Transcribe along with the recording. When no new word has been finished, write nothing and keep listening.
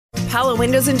Pella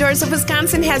Windows and Doors of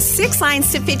Wisconsin has 6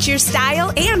 lines to fit your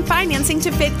style and financing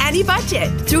to fit any budget.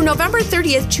 Through November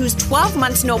 30th, choose 12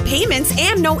 months, no payments,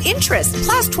 and no interest,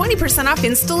 plus 20% off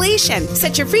installation.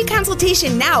 Set your free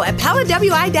consultation now at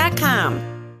PellaWI.com.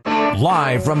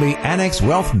 Live from the Annex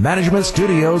Wealth Management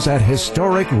Studios at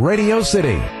historic Radio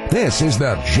City, this is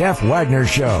the Jeff Wagner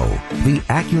Show. The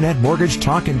AccuNet Mortgage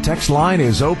Talk and Text line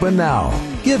is open now.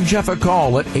 Give Jeff a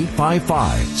call at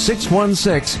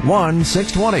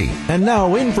 855-616-1620. And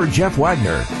now in for Jeff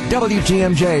Wagner,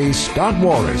 WTMJ's Scott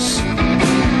Warras.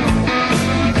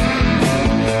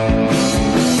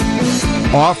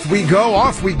 Off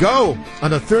we go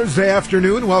on a Thursday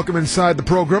afternoon. Welcome inside the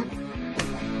program.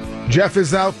 Jeff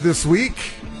is out this week.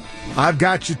 I've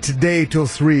got you today till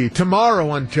 3.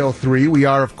 Tomorrow until 3. We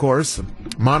are, of course,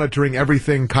 monitoring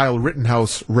everything Kyle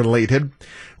Rittenhouse related.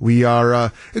 We are,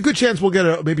 a good chance we'll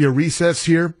get maybe a recess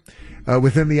here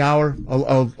within the hour,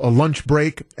 a lunch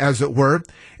break, as it were.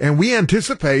 And we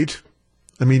anticipate,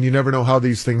 I mean, you never know how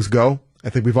these things go. I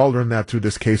think we've all learned that through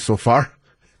this case so far,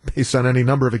 based on any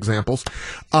number of examples.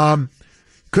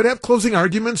 Could have closing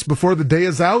arguments before the day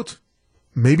is out,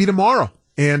 maybe tomorrow.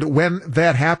 And when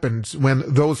that happens, when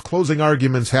those closing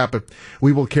arguments happen,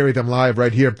 we will carry them live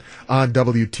right here on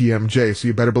WTMJ. So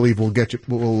you better believe we'll get you,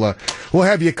 we'll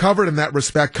have you covered in that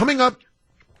respect. Coming up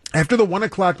after the 1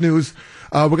 o'clock news,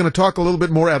 we're going to talk a little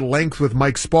bit more at length with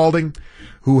Mike Spalding,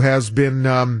 who has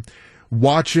been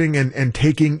watching and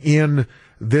taking in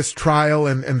this trial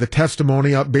and the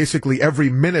testimony, basically every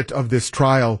minute of this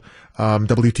trial.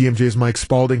 WTMJ's Mike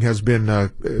Spalding has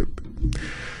been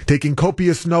taking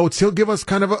copious notes. He'll give us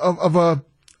kind of a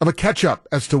catch up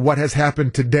as to what has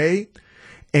happened today.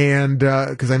 And,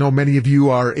 cause I know many of you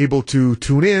are able to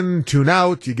tune in, tune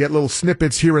out. You get little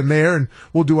snippets here and there, and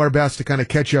we'll do our best to kind of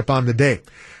catch you up on the day.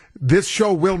 This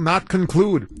show will not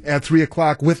conclude at 3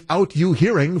 o'clock without you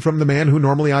hearing from the man who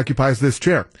normally occupies this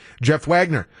chair, Jeff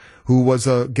Wagner, who was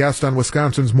a guest on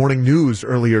Wisconsin's Morning News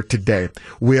earlier today.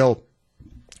 Will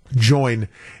join.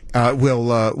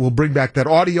 We'll bring back that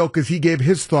audio because he gave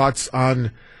his thoughts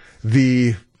on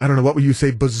the, I don't know, what would you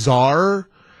say, bizarre,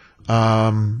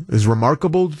 is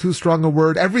remarkable too strong a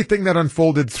word? Everything that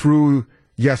unfolded through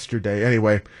yesterday.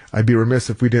 Anyway, I'd be remiss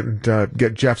if we didn't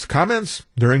get Jeff's comments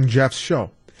during Jeff's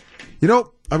show. You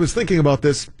know, I was thinking about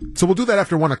this, so we'll do that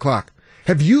after 1 o'clock.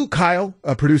 Have you, Kyle,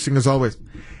 producing as always,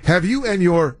 have you and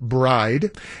your bride,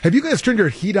 have you guys turned your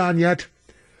heat on yet?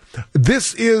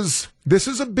 This is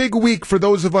a big week for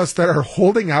those of us that are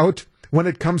holding out when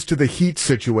it comes to the heat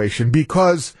situation,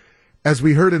 because as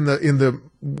we heard in the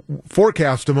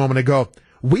forecast a moment ago,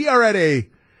 we are at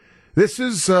this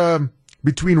is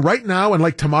between right now and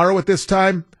like tomorrow at this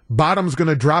time, bottom's going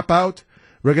to drop out.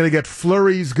 We're going to get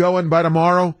flurries going by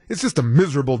tomorrow. It's just a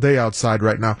miserable day outside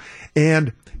right now.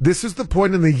 And this is the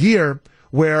point in the year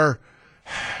where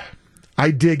I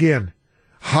dig in.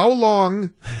 How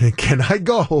long can I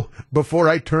go before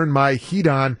I turn my heat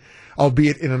on,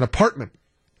 albeit in an apartment?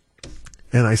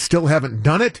 And I still haven't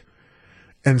done it.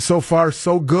 And so far,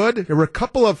 so good. There were a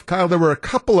couple of,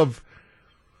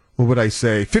 what would I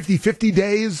say, 50-50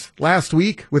 days last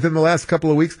week, within the last couple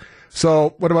of weeks.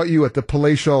 So what about you at the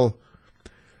palatial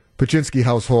Paczynski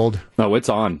household? No, it's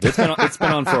on. It's been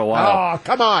on for a while. Oh,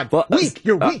 come on. Well,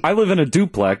 You're weak. I live in a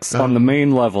duplex on the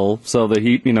main level, so the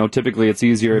heat, typically it's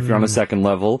easier if you're on a second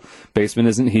level. Basement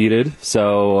isn't heated,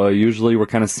 so usually we're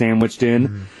kind of sandwiched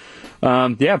in.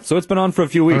 So it's been on for a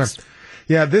few weeks. Right.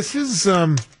 Yeah, this is,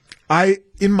 in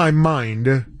my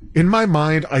mind,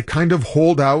 I kind of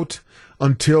hold out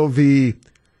until the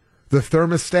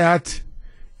thermostat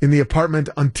in the apartment,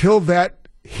 until that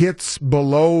hits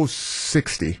below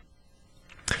 60.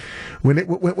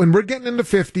 When we're getting into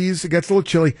 50s, it gets a little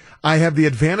chilly. I have the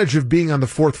advantage of being on the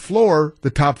fourth floor, the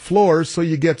top floor, so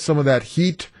you get some of that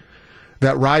heat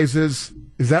that rises.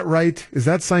 Is that right? Is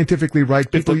that scientifically right?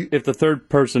 If the third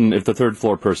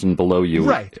floor person below you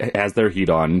has their heat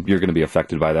on, you're going to be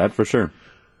affected by that for sure.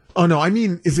 Oh, no, I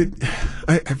mean,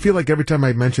 I feel like every time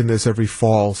I mention this every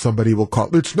fall, somebody will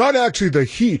call, it's not actually the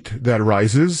heat that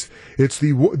rises, it's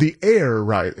the air,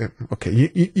 right? Okay,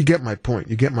 you get my point,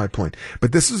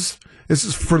 But this is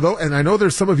for those, and I know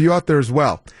there's some of you out there as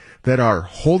well, that are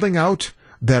holding out,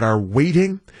 that are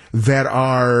waiting, that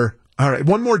are, all right,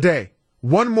 one more day.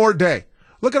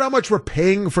 Look at how much we're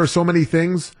paying for so many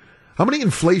things. How many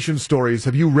inflation stories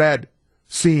have you read,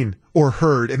 seen, or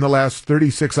heard in the last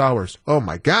 36 hours? Oh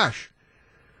my gosh.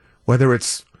 Whether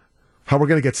it's how we're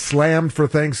going to get slammed for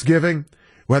Thanksgiving,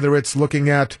 whether it's looking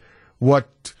at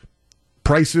what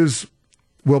prices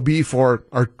will be for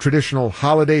our traditional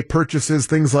holiday purchases,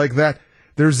 things like that.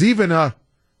 There's even a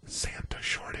Santa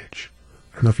shortage.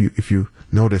 don't know if you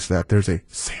notice that. There's a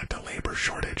Santa labor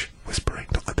shortage. Whispering.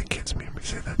 Don't let the kids hear me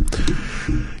say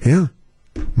that. Yeah.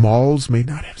 Malls may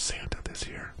not have Santa this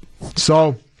year.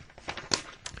 So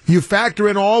you factor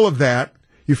in all of that.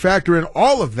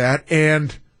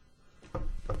 And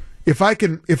if I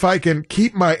can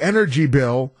keep my energy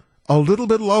bill a little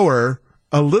bit lower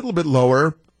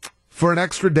for an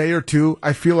extra day or two,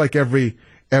 I feel like every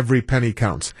penny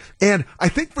counts. And I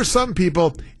think for some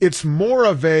people, it's more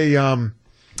of a,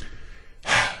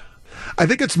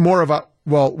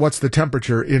 well, what's the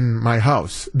temperature in my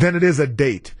house than it is a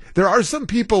date. There are some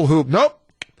people who, nope,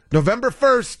 November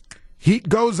 1st, heat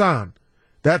goes on.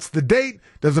 That's the date.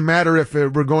 Doesn't matter if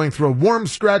we're going through a warm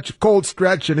stretch, cold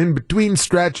stretch, an in-between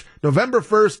stretch. November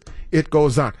 1st, it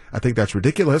goes on. I think that's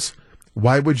ridiculous.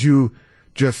 Why would you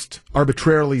just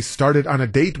arbitrarily start it on a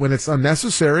date when it's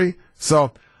unnecessary?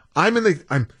 So I'm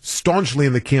staunchly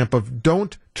in the camp of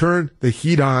don't turn the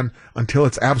heat on until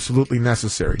it's absolutely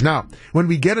necessary. Now, when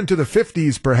we get into the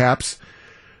 50s, perhaps,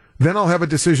 then I'll have a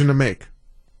decision to make.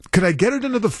 Could I get it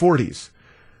into the 40s?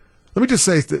 Let me just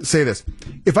say this.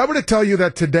 If I were to tell you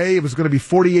that today it was going to be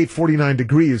 48, 49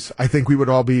 degrees, I think we would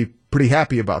all be pretty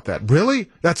happy about that. Really?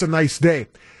 That's a nice day.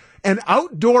 An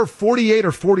outdoor 48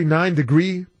 or 49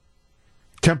 degree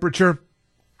temperature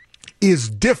is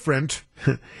different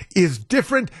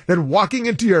than walking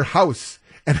into your house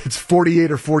and it's 48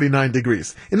 or 49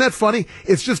 degrees. Isn't that funny?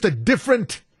 It's just a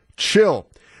different chill.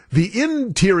 The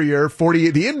indoor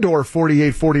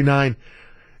 48, 49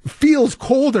 feels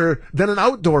colder than an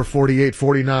outdoor 48,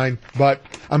 49, but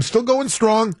I'm still going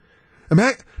strong.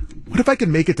 What if I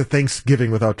can make it to Thanksgiving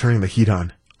without turning the heat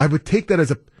on? I would take that as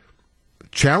a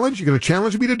challenge. You're going to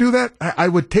challenge me to do that? I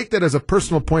would take that as a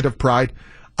personal point of pride.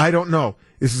 I don't know.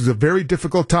 This is a very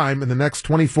difficult time in the next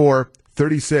 24,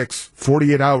 36,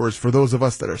 48 hours for those of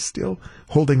us that are still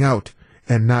holding out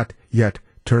and not yet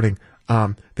turning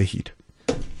on the heat.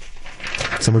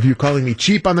 Some of you calling me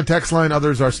cheap on the text line.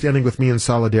 Others are standing with me in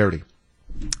solidarity.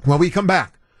 When we come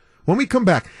back,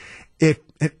 an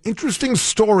interesting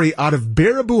story out of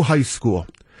Baraboo High School,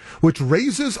 which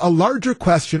raises a larger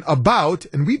question about,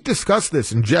 and we've discussed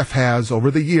this, and Jeff has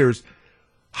over the years,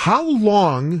 how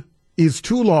long is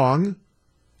too long,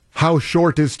 how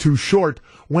short is too short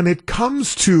when it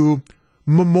comes to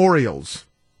memorials,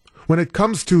 when it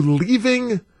comes to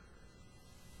leaving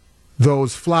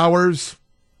those flowers,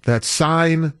 that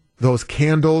sign, those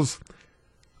candles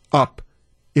up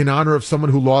in honor of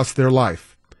someone who lost their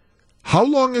life. How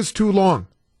long is too long?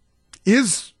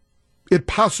 Is it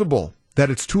possible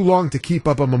that it's too long to keep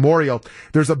up a memorial?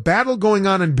 There's a battle going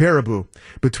on in Baraboo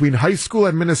between high school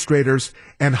administrators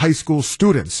and high school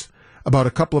students about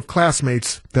a couple of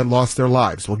classmates that lost their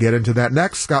lives. We'll get into that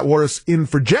next. Scott Warras in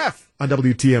for Jeff on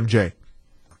WTMJ.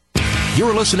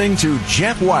 You're listening to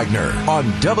Jeff Wagner on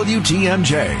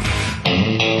WTMJ.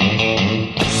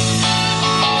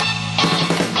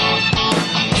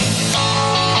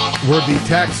 Word the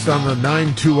text on the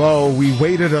 920. We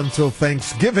waited until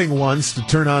Thanksgiving once to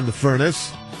turn on the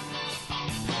furnace.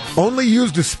 Only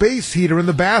used a space heater in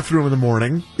the bathroom in the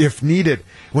morning, if needed.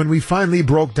 When we finally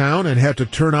broke down and had to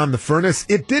turn on the furnace,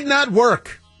 it did not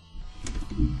work.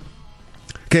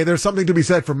 Okay, there's something to be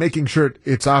said for making sure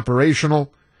it's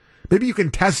operational. Maybe you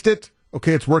can test it.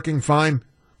 Okay, it's working fine.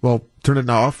 Well, turn it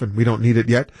off, and we don't need it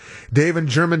yet. Dave in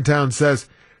Germantown says,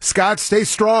 Scott, stay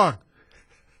strong.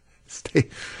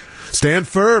 Stand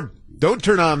firm. Don't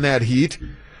turn on that heat.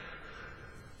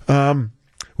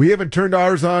 We haven't turned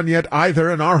ours on yet either,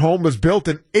 and our home was built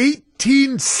in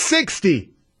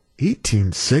 1860.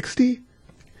 1860?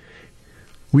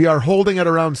 We are holding at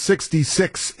around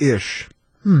 66-ish.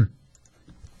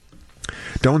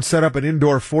 Don't set up an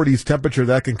indoor 40s temperature.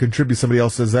 That can contribute. Somebody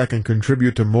else says that can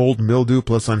contribute to mold, mildew,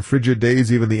 plus on frigid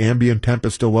days, even the ambient temp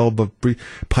is still well above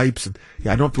pipes.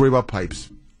 Yeah, I don't have to worry about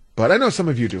pipes. But I know some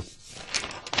of you do.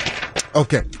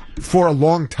 Okay, for a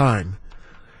long time,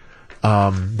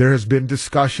 there has been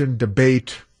discussion,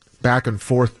 debate, back and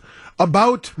forth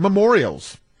about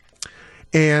memorials.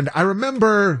 And I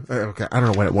remember, I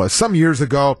don't know when it was, some years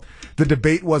ago, the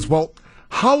debate was, well,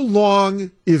 how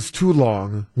long is too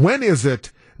long? When is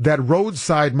it that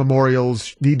roadside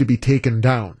memorials need to be taken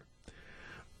down?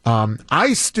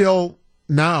 I still,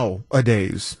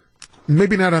 nowadays,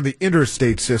 maybe not on the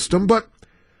interstate system, but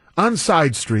on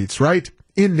side streets, right?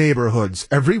 In neighborhoods,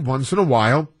 every once in a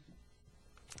while,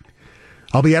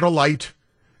 I'll be at a light,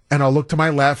 and I'll look to my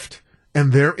left,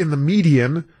 and there in the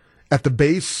median, at the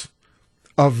base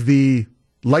of the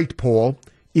light pole,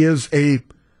 is a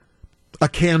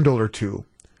candle or two,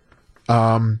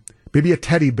 maybe a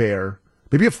teddy bear,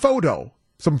 maybe a photo,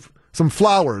 some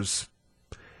flowers,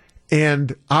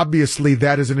 And obviously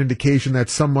that is an indication that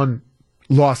someone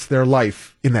lost their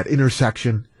life in that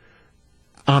intersection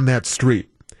on that street.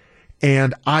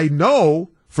 And I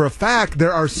know for a fact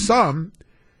there are some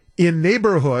in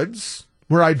neighborhoods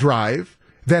where I drive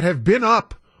that have been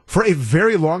up for a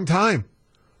very long time,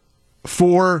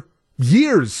 for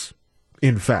years,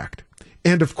 in fact.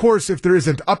 And of course, if there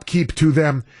isn't upkeep to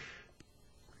them,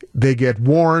 they get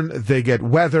worn, they get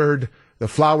weathered, the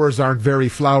flowers aren't very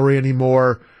flowery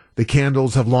anymore, the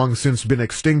candles have long since been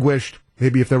extinguished.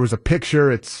 Maybe if there was a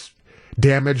picture, it's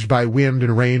damaged by wind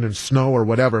and rain and snow or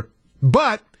whatever.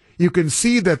 But you can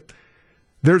see that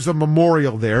there's a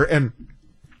memorial there, and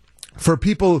for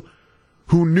people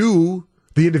who knew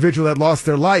the individual that lost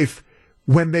their life,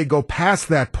 when they go past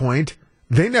that point,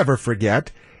 they never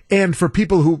forget. And for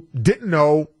people who didn't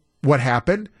know what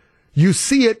happened, you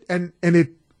see it, and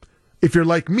it, if you're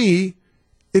like me,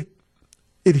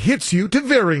 it hits you to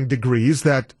varying degrees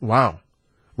that, wow,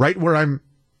 right where I'm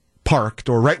parked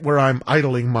or right where I'm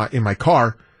idling in my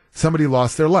car, somebody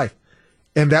lost their life.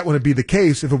 And that wouldn't be the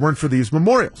case if it weren't for these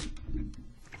memorials.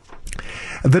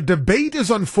 The debate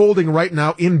is unfolding right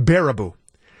now in Baraboo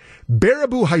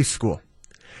High School.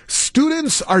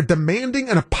 Students are demanding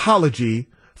an apology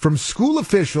from school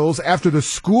officials after the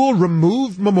school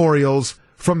removed memorials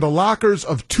from the lockers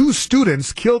of 2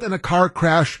 students killed in a car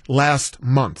crash last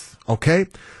month. Okay?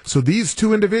 So these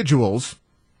 2 individuals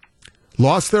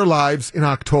lost their lives in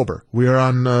October. We are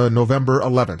on November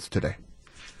 11th today.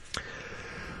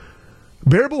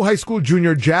 Baraboo High School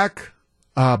junior Jack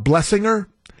Blessinger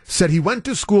said he went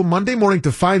to school Monday morning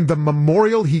to find the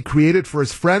memorial he created for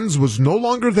his friends was no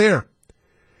longer there.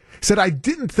 Said, I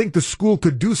didn't think the school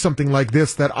could do something like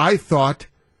this, that I thought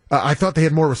they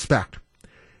had more respect.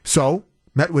 So,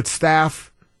 met with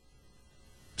staff.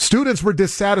 Students were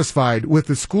dissatisfied with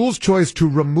the school's choice to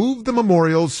remove the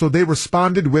memorials, so they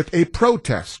responded with a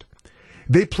protest.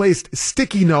 They placed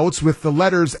sticky notes with the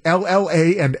letters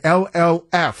LLA and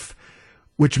LLF,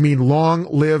 which mean Long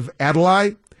Live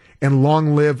Adelaide and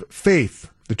Long Live Faith,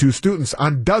 the 2 students,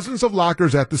 on dozens of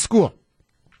lockers at the school.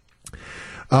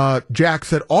 Jack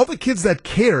said all the kids that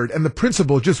cared and the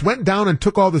principal just went down and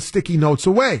took all the sticky notes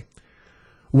away.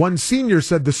 One senior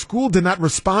said the school did not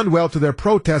respond well to their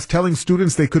protest, telling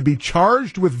students they could be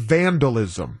charged with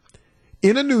vandalism.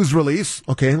 In a news release,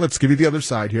 okay, let's give you the other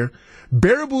side here,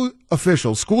 Baraboo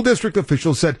officials, school district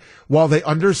officials said while they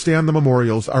understand the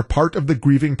memorials are part of the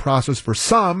grieving process for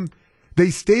some, they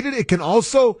stated it can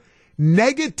also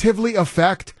negatively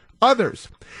affect others.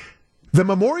 The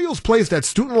memorials placed at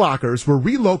student lockers were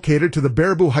relocated to the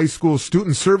Baraboo High School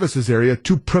Student Services area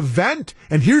to prevent,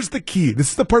 and here's the key, this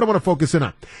is the part I want to focus in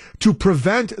on, to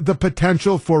prevent the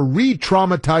potential for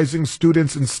re-traumatizing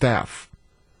students and staff.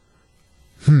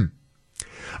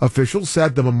 Officials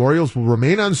said the memorials will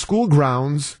remain on school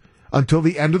grounds until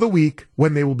the end of the week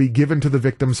when they will be given to the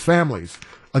victims' families.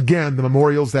 Again, the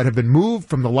memorials that have been moved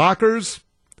from the lockers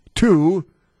to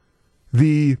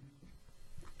the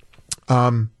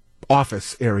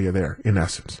office area there, in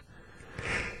essence.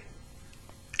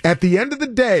 At the end of the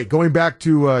day, going back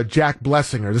to Jack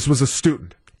Blessinger, this was a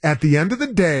student. At the end of the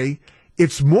day,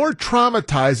 it's more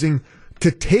traumatizing to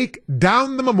take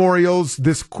down the memorials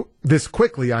this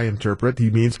quickly, I interpret, he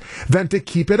means, than to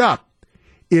keep it up.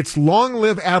 It's Long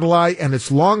Live Adelaide and it's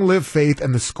Long Live Faith,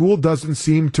 and the school doesn't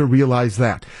seem to realize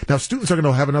that. Now, students are going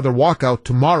to have another walkout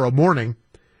tomorrow morning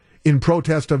in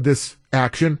protest of this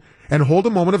action and hold a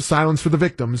moment of silence for the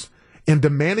victims and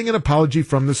demanding an apology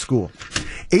from the school.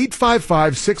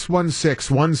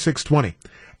 855-616-1620.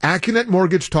 AccuNet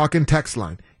Mortgage Talk and Text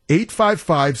Line.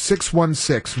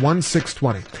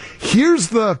 855-616-1620. Here's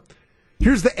the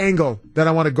angle that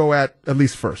I want to go at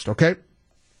least first, okay?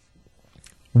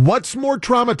 What's more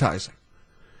traumatizing?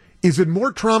 Is it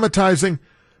more traumatizing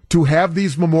to have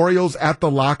these memorials at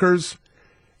the lockers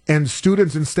and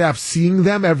students and staff seeing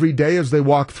them every day as they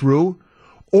walk through?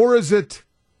 Or is it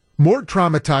more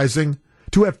traumatizing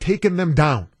to have taken them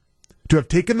down? To have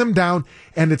taken them down,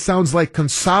 and it sounds like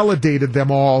consolidated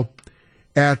them all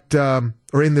at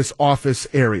or in this office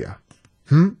area,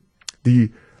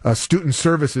 the student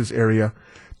services area,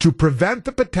 to prevent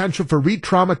the potential for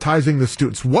re-traumatizing the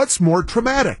students. What's more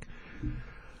traumatic?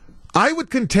 I would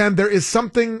contend there is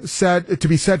something to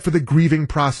be said for the grieving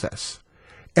process.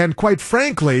 And quite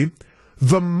frankly,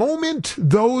 the moment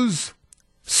those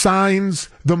signs,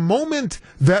 the moment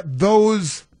that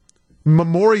those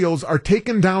memorials are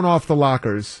taken down off the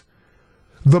lockers,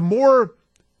 the more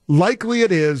likely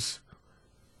it is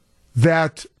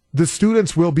that the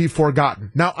students will be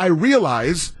forgotten. Now, I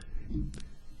realize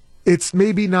it's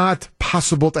maybe not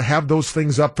possible to have those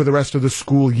things up for the rest of the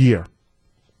school year.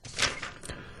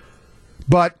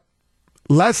 But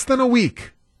less than a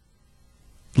week.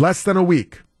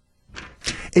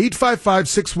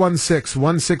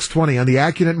 855-616-1620 on the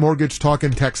AccuNet Mortgage Talk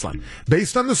and Text line.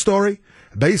 Based on the story,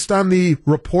 based on the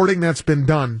reporting that's been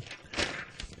done,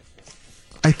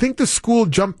 I think the school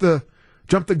jumped the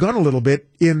gun a little bit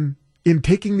in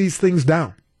taking these things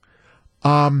down.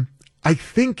 I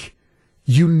think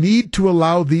you need to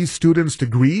allow these students to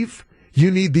grieve.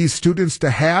 You need these students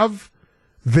to have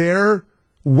their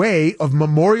way of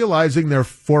memorializing their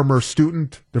former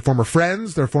student, their former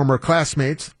friends, their former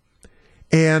classmates.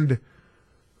 And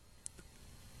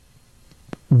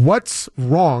what's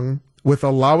wrong with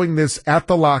allowing this at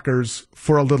the lockers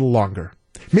for a little longer?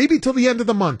 Maybe till the end of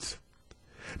the month.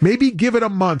 Maybe give it a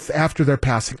month after their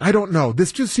passing. I don't know.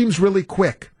 This just seems really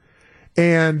quick.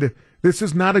 And this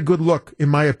is not a good look, in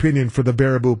my opinion, for the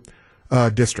Baraboo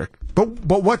district. But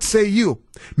what say you?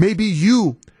 Maybe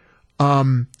you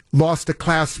lost a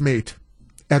classmate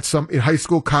in high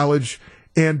school, college,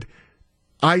 and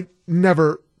I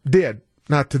never did.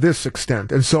 Not to this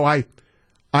extent. And so I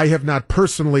have not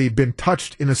personally been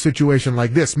touched in a situation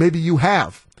like this. Maybe you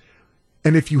have.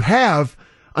 And if you have,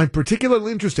 I'm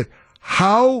particularly interested.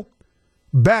 How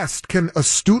best can a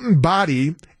student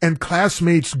body and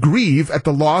classmates grieve at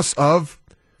the loss of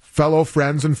fellow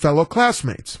friends and fellow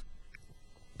classmates?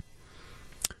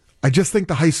 I just think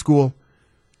the high school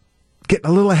getting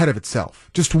a little ahead of itself.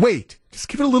 Just wait. Just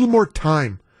give it a little more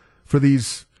time for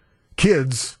these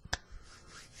kids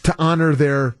to honor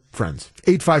their friends.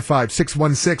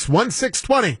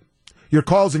 855-616-1620. Your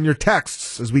calls and your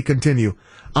texts as we continue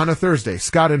on a Thursday.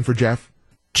 Scott in for Jeff.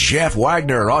 Jeff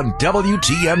Wagner on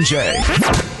WTMJ.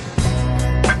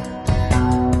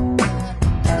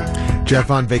 Jeff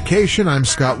on vacation. I'm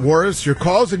Scott Warras. Your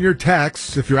calls and your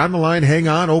texts. If you're on the line, hang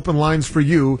on. Open lines for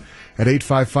you at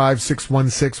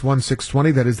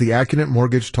 855-616-1620. That is the AccuNet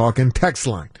Mortgage Talk and Text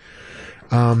line.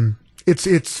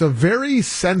 It's a very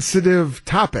sensitive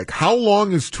topic. How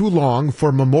long is too long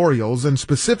for memorials, and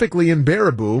specifically in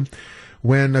Baraboo,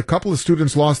 when a couple of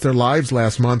students lost their lives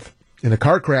last month in a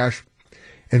car crash,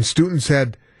 and students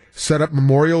had set up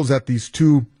memorials at these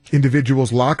two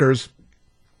individuals' lockers.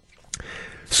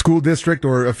 School district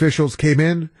or officials came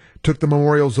in, took the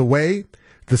memorials away.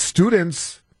 The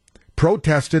students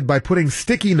protested by putting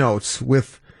sticky notes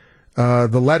with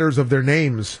the letters of their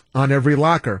names on every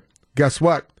locker. Guess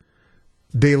what?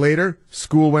 Day later,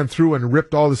 school went through and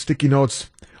ripped all the sticky notes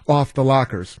off the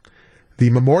lockers. The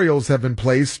memorials have been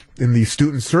placed in the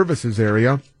student services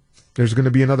area. There's going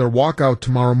to be another walkout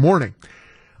tomorrow morning.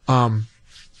 Some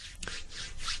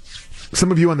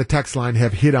of you on the text line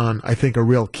have hit on, I think, a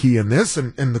real key in this,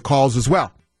 and the calls as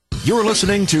well. You're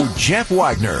listening to Jeff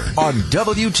Wagner on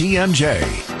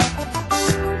WTMJ.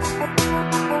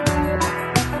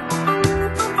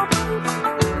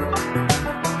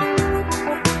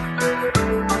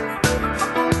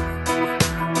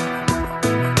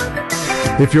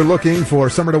 If you're looking for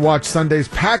somewhere to watch Sunday's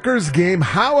Packers game,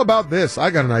 how about this?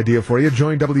 I got an idea for you.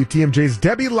 Join WTMJ's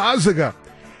Debbie Lazaga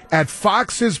at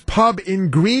Fox's Pub in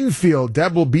Greenfield.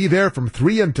 Deb will be there from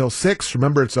 3 until 6.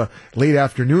 Remember, it's a late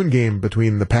afternoon game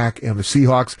between the Pack and the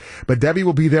Seahawks. But Debbie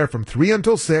will be there from 3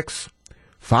 until 6.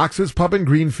 Fox's Pub in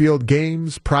Greenfield,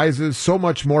 games, prizes, so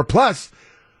much more. Plus,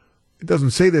 it doesn't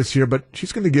say this here, but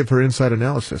she's going to give her inside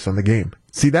analysis on the game.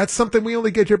 See, that's something we only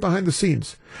get here behind the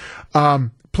scenes.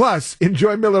 Plus,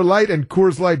 enjoy Miller Lite and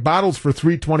Coors Light bottles for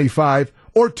 $3.25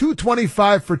 or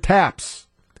 $2.25 for taps.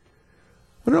 I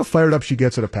wonder how fired up she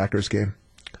gets at a Packers game.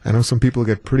 I know some people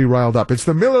get pretty riled up. It's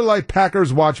the Miller Lite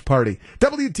Packers Watch Party.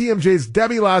 WTMJ's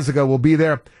Debbie Lazaga will be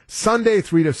there Sunday,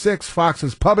 3 to 6,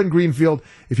 Fox's Pub in Greenfield.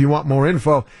 If you want more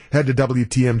info, head to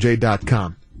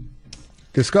WTMJ.com.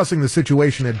 Discussing the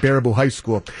situation at Baraboo High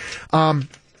School.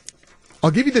 I'll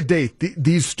give you the date.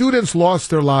 These students lost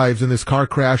their lives in this car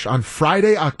crash on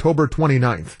Friday, October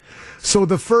 29th. So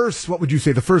the first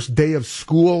day of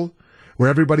school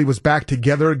where everybody was back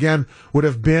together again would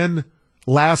have been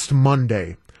last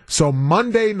Monday. So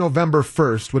Monday, November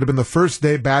 1st would have been the first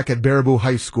day back at Baraboo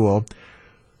High School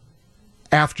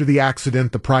after the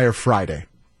accident the prior Friday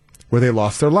where they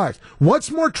lost their lives.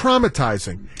 What's more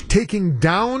traumatizing? Taking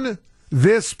down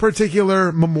this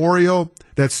particular memorial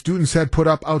that students had put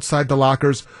up outside the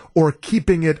lockers, or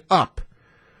keeping it up?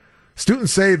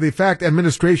 Students say the fact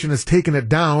administration has taken it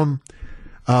down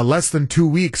less than 2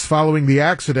 weeks following the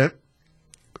accident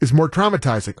is more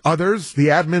traumatizing. Others, the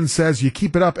admin says you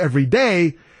keep it up every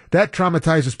day, that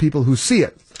traumatizes people who see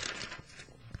it.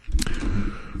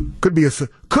 Could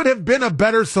have been a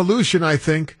better solution, I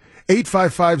think.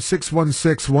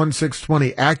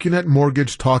 855-616-1620, AccuNet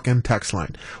Mortgage Talk and Text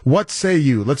line. What say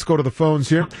you? Let's go to the phones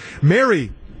here.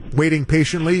 Mary waiting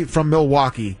patiently from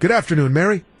Milwaukee. Good afternoon,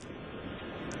 Mary.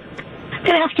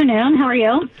 Good afternoon. How are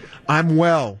you? I'm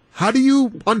well. How do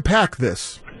you unpack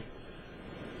this?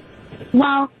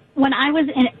 Well, when I was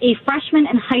a freshman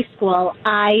in high school,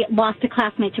 I lost a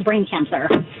classmate to brain cancer.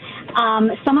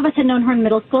 Some of us had known her in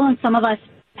middle school, and some of us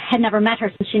had never met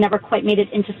her since she never quite made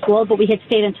it into school, but we had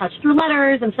stayed in touch through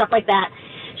letters and stuff like that.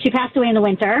 She passed away in the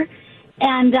winter.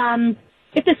 And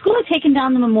if the school had taken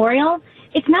down the memorial,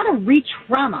 it's not a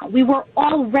re-trauma. We were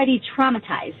already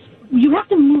traumatized. You have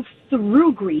to move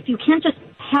through grief. You can't just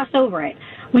pass over it.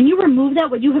 When you remove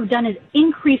that, what you have done is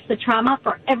increase the trauma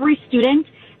for every student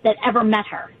that ever met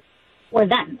her, or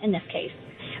them in this case.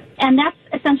 And that's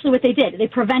essentially what they did. They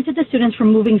prevented the students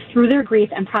from moving through their grief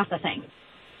and processing.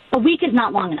 A week is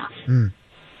not long enough.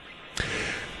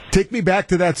 Take me back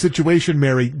to that situation,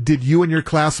 Mary. Did you and your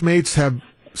classmates have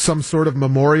some sort of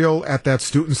memorial at that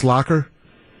student's locker?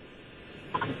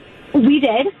 We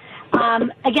did.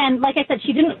 Again, like I said,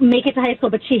 she didn't make it to high school,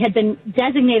 but she had been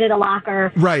designated a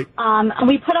locker. Right. And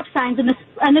we put up signs, and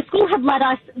the school had let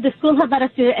us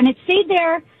do it, and it stayed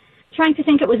there. Trying to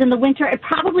think, it was in the winter. It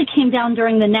probably came down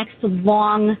during the next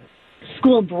long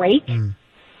school break, when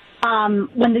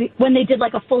they did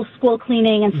like a full school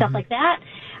cleaning and stuff like that.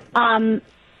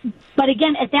 But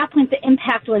again, at that point, the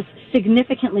impact was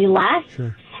significantly less.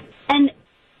 Sure. And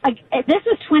this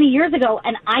was 20 years ago,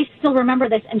 and I still remember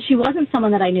this, and she wasn't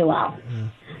someone that I knew well.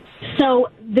 So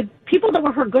the people that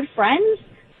were her good friends,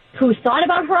 who thought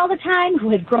about her all the time,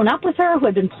 who had grown up with her, who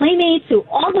had been playmates, who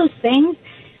all those things,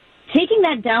 taking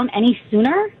that down any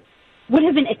sooner would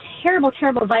have been a terrible,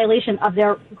 terrible violation of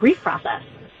their grief process.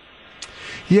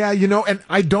 Yeah, and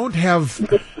I don't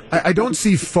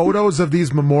see photos of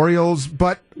these memorials,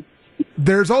 but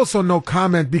there's also no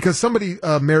comment because somebody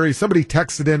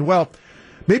texted in, well,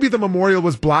 maybe the memorial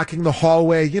was blocking the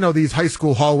hallway. These high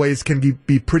school hallways can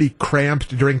be pretty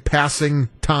cramped during passing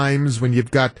times when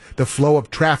you've got the flow of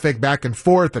traffic back and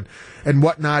forth and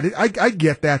whatnot. I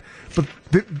get that, but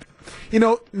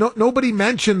nobody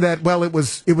mentioned that. Well, it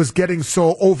was getting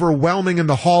so overwhelming in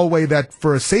the hallway that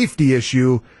for a safety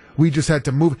issue, we just had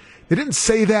to move. They didn't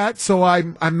say that, so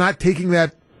I'm not taking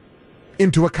that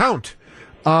into account.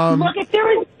 Look, if there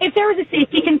was a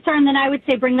safety concern, then I would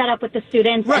say bring that up with the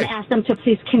students and ask them to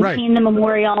please contain the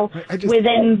memorial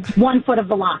within 1 foot of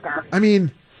the locker. I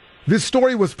mean, this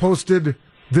story was posted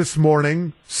this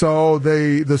morning, so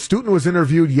the student was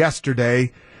interviewed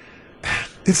yesterday.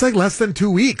 It's like less than 2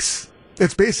 weeks.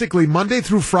 It's basically Monday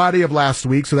through Friday of last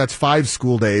week, so that's 5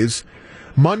 school days.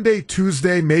 Monday,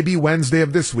 Tuesday, maybe Wednesday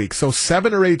of this week. So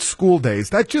 7 or 8 school days.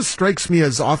 That just strikes me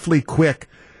as awfully quick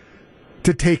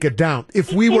to take it down.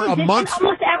 If we were a month...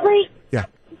 Almost every... Yeah.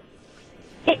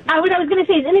 I was going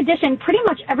to say, in addition, pretty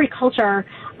much every culture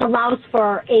allows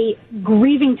for a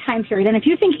grieving time period. And if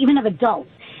you think even of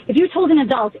adults, if you told an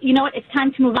adult, you know what, it's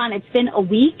time to move on, it's been a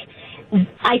week,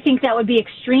 I think that would be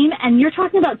extreme. And you're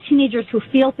talking about teenagers who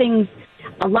feel things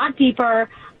a lot deeper.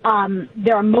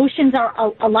 Their emotions are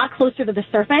a lot closer to the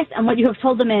surface. And what you have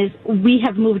told them is, we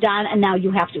have moved on, and now you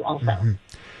have to also.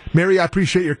 Mary, I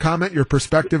appreciate your comment, your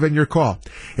perspective, and your call.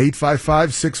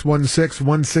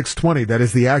 855-616-1620. That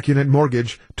is the Accunet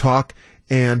Mortgage talk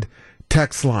and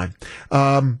text line.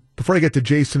 Before I get to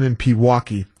Jason in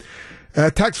Pewaukee,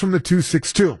 text from the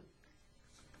 262.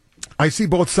 I see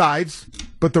both sides,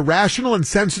 but the rational and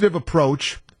sensitive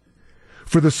approach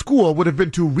for the school would have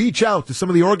been to reach out to some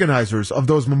of the organizers of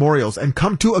those memorials and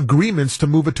come to agreements to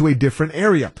move it to a different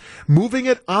area. Moving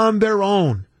it on their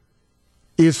own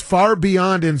is far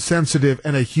beyond insensitive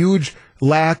and a huge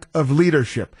lack of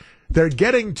leadership. They're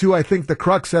getting to, I think, the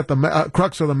crux of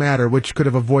the matter, which could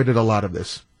have avoided a lot of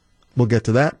this. We'll get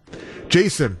to that.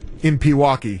 Jason in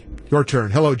Pewaukee, your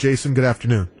turn. Hello, Jason. Good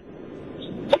afternoon.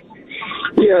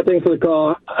 Yeah, thanks for the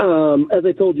call. As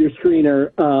I told your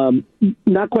screener,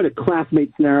 not quite a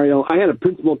classmate scenario. I had a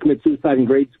principal commit suicide in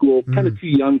grade school, kind of too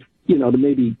young, to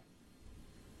maybe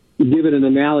give it an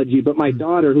analogy. But my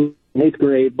daughter, who's in 8th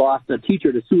grade, lost a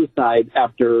teacher to suicide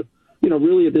after,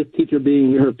 really this teacher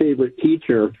being her favorite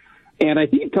teacher. And I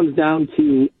think it comes down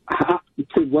to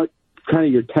what kind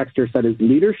of your texter said is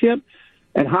leadership,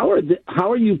 and how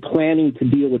are you planning to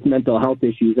deal with mental health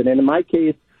issues? And in my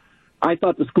case, I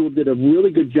thought the school did a really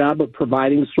good job of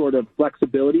providing sort of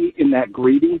flexibility in that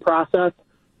grieving process,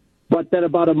 but then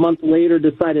about a month later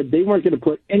decided they weren't going to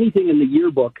put anything in the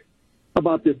yearbook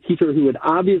about this teacher who had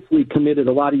obviously committed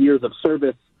a lot of years of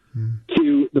service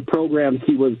to the programs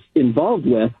he was involved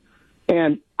with.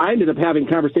 And I ended up having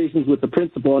conversations with the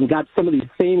principal and got some of these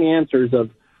same answers of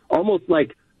almost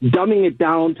like dumbing it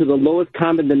down to the lowest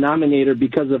common denominator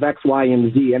because of X, Y,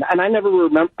 and Z. And I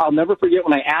I'll never forget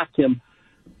when I asked him,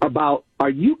 about, are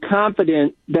you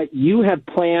confident that you have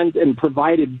planned and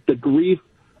provided the grief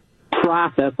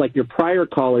process like your prior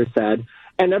caller said?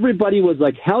 And everybody was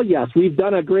like, hell yes, we've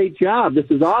done a great job. This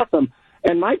is awesome.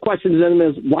 And my question to them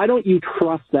is, why don't you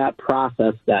trust that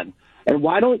process then? And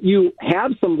why don't you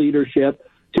have some leadership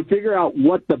to figure out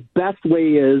what the best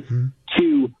way is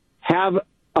to have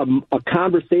a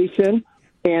conversation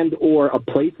and or a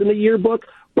place in the yearbook?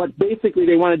 But basically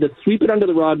they wanted to sweep it under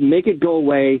the rug, make it go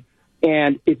away,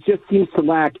 and it just seems to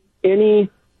lack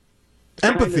any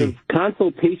empathy, kind of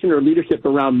consultation or leadership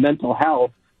around mental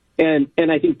health. And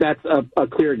I think that's a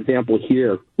clear example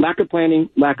here. Lack of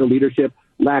planning, lack of leadership,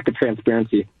 lack of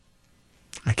transparency.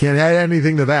 I can't add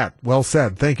anything to that. Well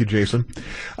said. Thank you, Jason.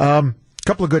 A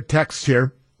couple of good texts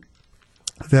here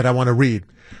that I want to read.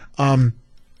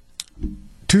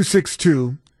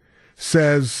 262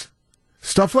 says,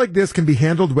 stuff like this can be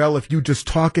handled well if you just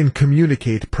talk and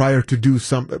communicate prior to doing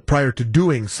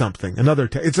something.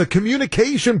 It's a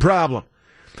communication problem.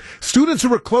 Students who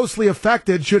were closely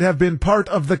affected should have been part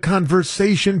of the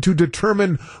conversation to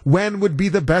determine when would be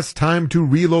the best time to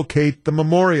relocate the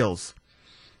memorials.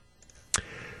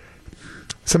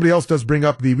 Somebody else does bring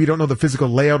up we don't know the physical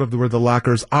layout of where the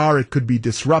lockers are. It could be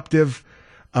disruptive.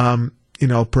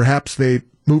 Perhaps they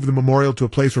move the memorial to a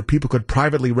place where people could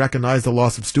privately recognize the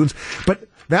loss of students. But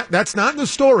that's not in the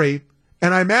story.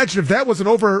 And I imagine if that was an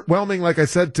overwhelming, like I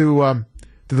said to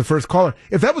the first caller,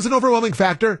 if that was an overwhelming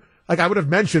factor, like I would have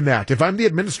mentioned that. If I'm the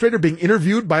administrator being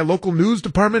interviewed by a local news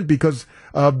department because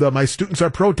my students are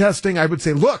protesting, I would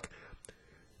say, look,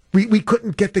 we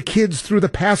couldn't get the kids through the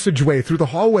passageway, through the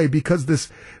hallway because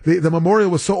the memorial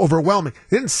was so overwhelming.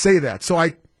 They didn't say that. So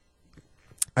I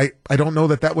don't know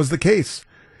that was the case.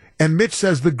 And Mitch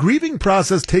says the grieving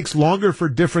process takes longer for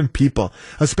different people,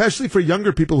 especially for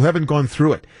younger people who haven't gone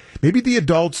through it. Maybe the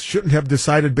adults shouldn't have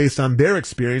decided based on their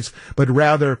experience, but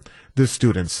rather the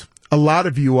students. A lot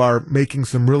of you are making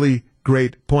some really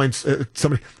great points.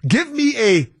 Somebody, give me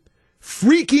a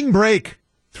freaking break.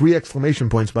 3 exclamation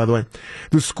points, by the way.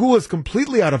 The school is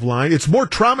completely out of line. It's more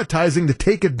traumatizing to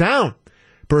take it down.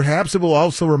 Perhaps it will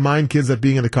also remind kids that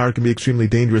being in the car can be extremely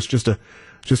dangerous. Just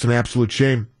an absolute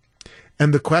shame.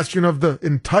 And the question of the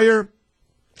entire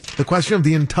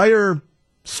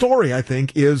story, I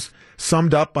think, is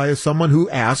summed up by someone who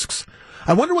asks,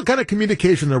 I wonder what kind of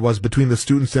communication there was between the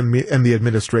students and the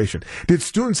administration. Did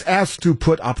students ask to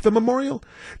put up the memorial?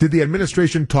 Did the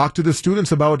administration talk to the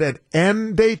students about an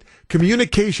end date?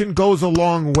 Communication goes a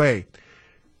long way.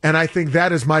 And I think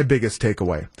that is my biggest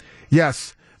takeaway.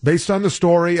 Yes, based on the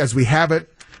story as we have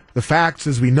it, the facts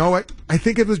as we know it, I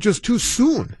think it was just too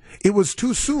soon. It was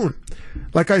too soon.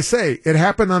 Like I say, it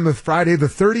happened on the Friday the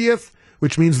 30th,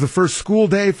 which means the first school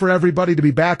day for everybody to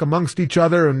be back amongst each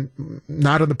other and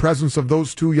not in the presence of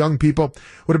those 2 young people,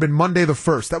 would have been Monday the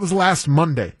 1st. That was last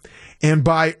Monday. And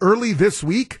by early this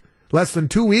week, less than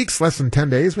 2 weeks, less than 10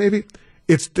 days maybe,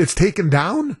 it's taken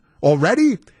down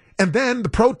already. And then the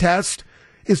protest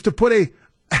is to put a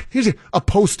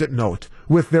Post-it note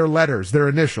with their letters, their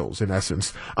initials in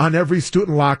essence, on every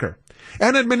student locker.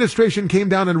 And administration came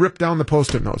down and ripped down the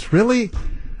Post-it notes. Really?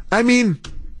 I mean,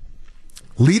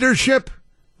 leadership,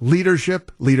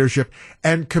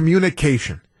 and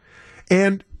communication.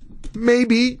 And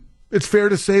maybe it's fair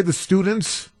to say the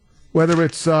students, whether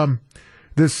it's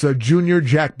this junior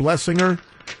Jack Blessinger,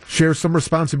 share some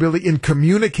responsibility in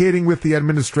communicating with the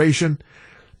administration.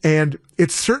 And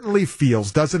it certainly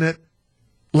feels, doesn't it,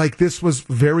 like this was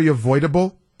very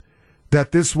avoidable?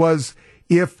 That this was,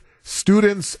 if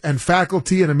students and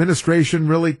faculty and administration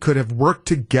really could have worked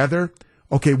together.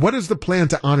 Okay, what is the plan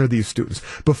to honor these students?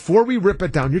 Before we rip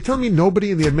it down, you're telling me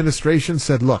nobody in the administration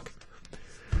said, look,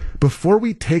 before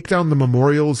we take down the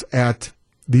memorials at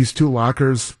these 2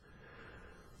 lockers,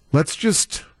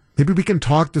 maybe we can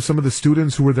talk to some of the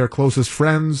students who were their closest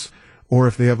friends, or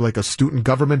if they have like a student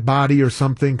government body or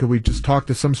something, could we just talk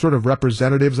to some sort of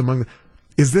representatives among them?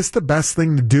 Is this the best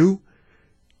thing to do?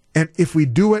 And if we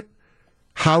do it,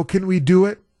 how can we do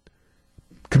it?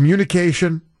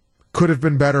 Communication could have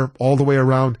been better all the way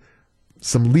around.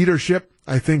 Some leadership,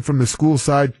 I think, from the school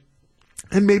side,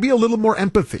 and maybe a little more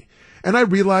empathy. And I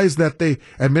realize that the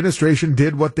administration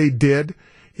did what they did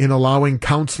in allowing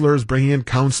counselors, bringing in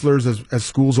counselors, as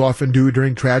schools often do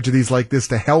during tragedies like this,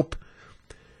 to help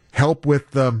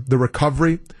with the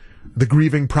recovery, the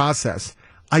grieving process.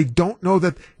 I don't know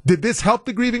did this help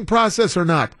the grieving process or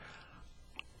not?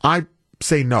 I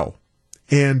say no.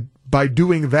 And by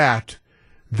doing that,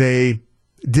 they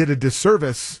did a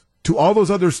disservice to all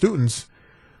those other students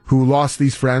who lost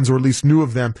these friends, or at least knew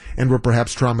of them, and were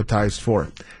perhaps traumatized for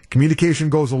it. Communication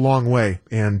goes a long way,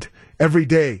 and every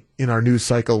day in our news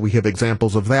cycle, we have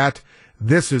examples of that.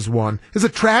 This is one. It's a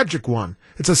tragic one.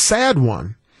 It's a sad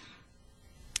one.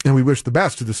 And we wish the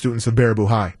best to the students of Baraboo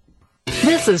High.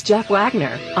 This is Jeff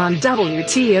Wagner on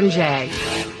WTMJ.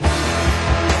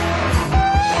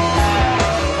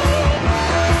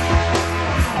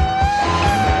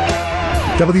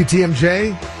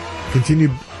 WTMJ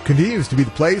continues to be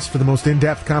the place for the most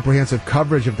in-depth, comprehensive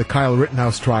coverage of the Kyle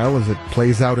Rittenhouse trial as it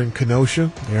plays out in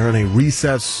Kenosha. They're on a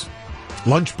recess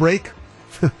lunch break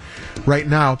right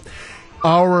now.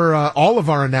 All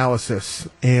of our analysis,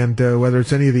 and whether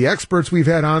it's any of the experts we've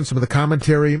had on, some of the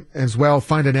commentary as well,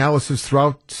 find analysis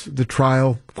throughout the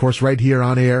trial, of course, right here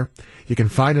on air. You can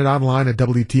find it online at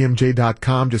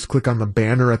WTMJ.com. Just click on the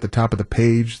banner at the top of the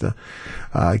page. You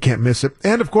can't miss it.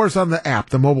 And, of course, on the app,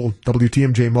 the mobile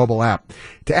WTMJ mobile app.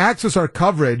 To access our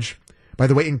coverage, by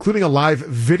the way, including a live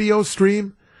video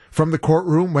stream from the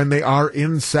courtroom when they are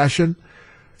in session,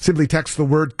 simply text the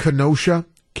word Kenosha,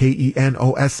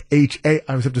 Kenosha. I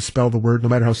always have to spell the word, no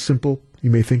matter how simple you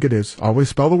may think it is. Always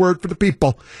spell the word for the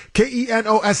people.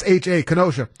 Kenosha,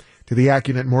 Kenosha, to the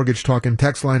AccuNet Mortgage Talk and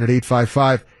Text line at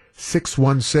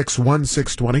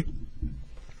 855-616-1620.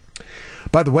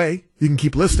 By the way, you can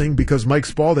keep listening because Mike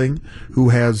Spaulding, who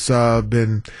has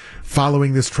been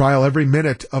following this trial every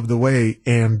minute of the way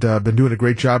and been doing a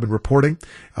great job in reporting,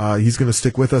 he's going to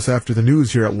stick with us after the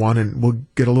news here at 1, and we'll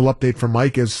get a little update from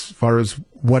Mike as far as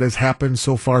what has happened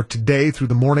so far today through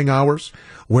the morning hours,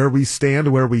 where we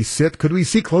stand, where we sit. Could we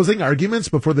see closing arguments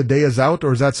before the day is out,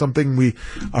 or is that something we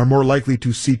are more likely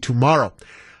to see tomorrow?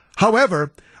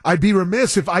 However, I'd be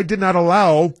remiss if I did not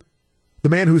allow the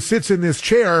man who sits in this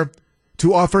chair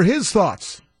to offer his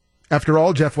thoughts. After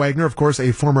all, Jeff Wagner, of course,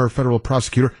 a former federal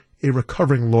prosecutor, a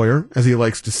recovering lawyer, as he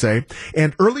likes to say.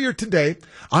 And earlier today,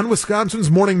 on Wisconsin's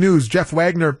Morning News, Jeff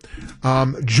Wagner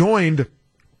joined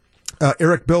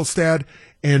Eric Bilstad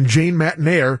and Jane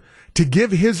Matnair to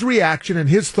give his reaction and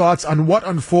his thoughts on what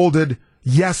unfolded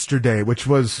yesterday, which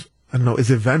was, I don't know, is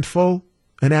eventful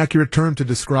an accurate term to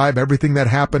describe everything that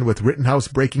happened with Rittenhouse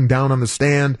breaking down on the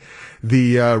stand,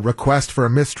 the request for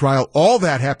a mistrial? All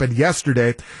that happened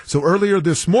yesterday. So earlier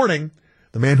this morning,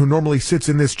 the man who normally sits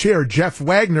in this chair, Jeff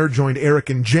Wagner, joined Eric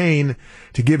and Jane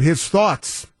to give his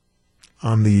thoughts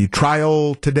on the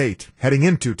trial to date, heading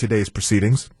into today's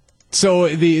proceedings. So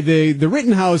the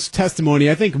Rittenhouse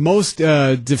testimony, I think most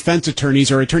defense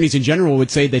attorneys or attorneys in general would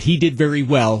say that he did very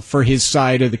well for his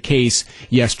side of the case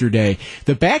yesterday.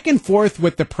 The back and forth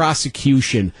with the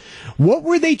prosecution, what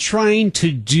were they trying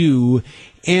to do?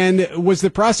 And was the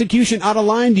prosecution out of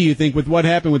line, do you think, with what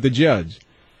happened with the judge?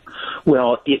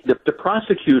 Well, the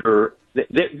prosecutor,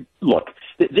 look,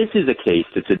 this is a case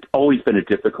that's always been a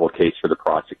difficult case for the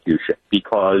prosecution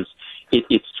because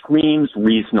it screams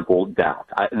reasonable doubt.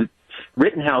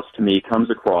 Rittenhouse, to me, comes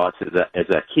across as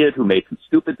a kid who made some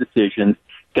stupid decisions,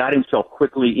 got himself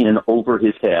quickly in over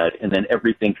his head, and then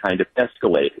everything kind of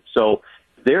escalated. So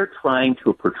they're trying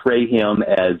to portray him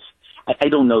as, I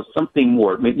don't know, something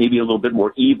more, maybe a little bit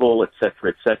more evil, et cetera,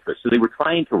 et cetera. So they were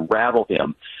trying to rattle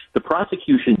him. The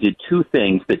prosecution did two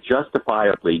things that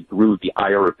justifiably drew the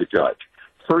ire of the judge.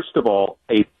 First of all,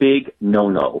 a big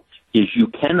no-no is you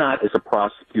cannot, as a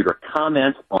prosecutor,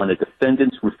 comment on a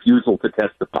defendant's refusal to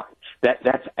testify.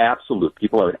 That's absolute.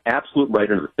 People have an absolute right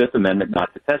under the Fifth Amendment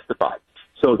not to testify.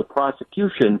 So the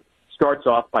prosecution starts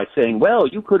off by saying, well,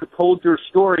 you could have told your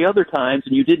story other times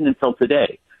and you didn't until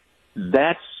today.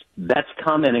 That's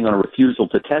commenting on a refusal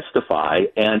to testify,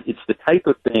 and it's the type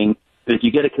of thing that if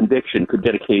you get a conviction could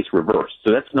get a case reversed.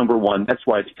 So that's number one. That's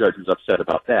why the judge was upset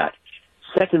about that.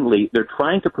 Secondly, they're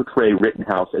trying to portray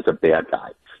Rittenhouse as a bad guy.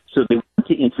 So they want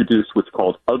to introduce what's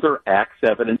called other acts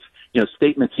evidence,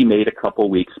 statements he made a couple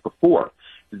weeks before.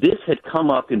 This had come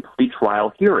up in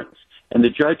pretrial hearings, and the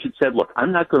judge had said, look,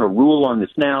 I'm not going to rule on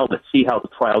this now. Let's see how the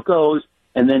trial goes,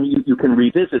 and then you can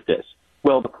revisit this.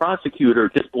 Well, the prosecutor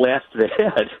just blasted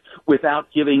ahead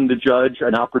without giving the judge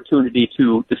an opportunity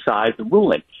to decide the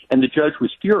ruling. And the judge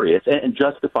was furious, and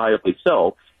justifiably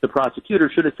so. The prosecutor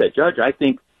should have said, Judge, I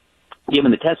think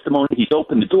given the testimony, he's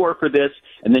opened the door for this,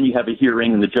 and then you have a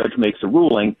hearing and the judge makes a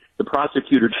ruling. The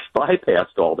prosecutor just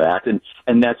bypassed all that,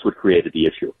 and that's what created the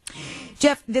issue.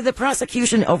 Jeff, did the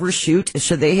prosecution overshoot?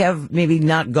 Should they have maybe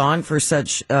not gone for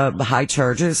such high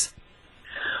charges?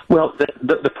 Well,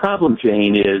 the problem,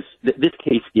 Jane, is that this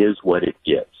case is what it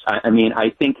is. I mean,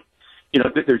 I think,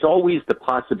 there's always the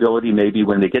possibility maybe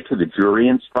when they get to the jury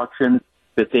instructions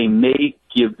that they may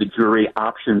give the jury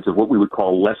options of what we would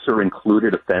call lesser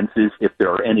included offenses, if there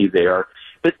are any there.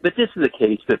 But this is a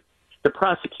case that the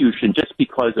prosecution, just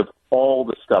because of all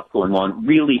the stuff going on,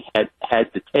 really had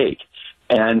to take.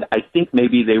 And I think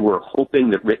maybe they were hoping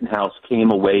that Rittenhouse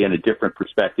came away in a different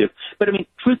perspective. But, I mean,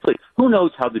 truthfully, who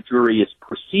knows how the jury is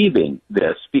perceiving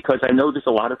this? Because I know there's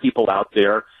a lot of people out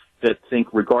there that think,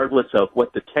 regardless of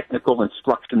what the technical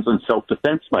instructions on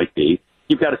self-defense might be,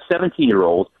 you've got a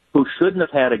 17-year-old who shouldn't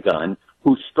have had a gun,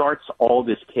 who starts all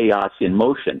this chaos in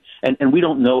motion. And we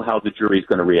don't know how the jury is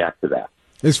going to react to that.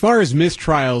 As far as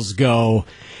mistrials go,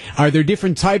 are there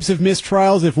different types of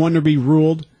mistrials if one to be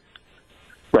ruled?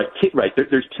 Right.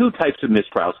 There's two types of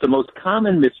mistrials. The most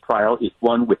common mistrial is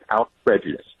one without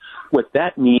prejudice. What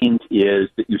that means is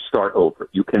that you start over.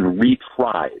 You can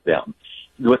retry them.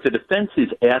 What the defense is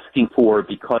asking for,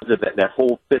 because of that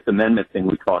whole Fifth Amendment thing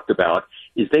we talked about,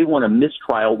 is they want a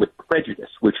mistrial with prejudice,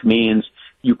 which means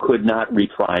you could not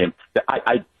retry him.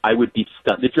 I would be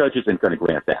stunned. The judge isn't going to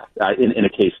grant that in a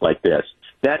case like this.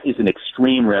 That is an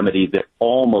extreme remedy that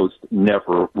almost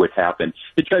never would happen.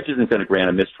 The judge isn't going to grant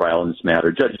a mistrial in this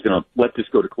matter. The judge is going to let this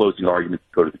go to closing arguments,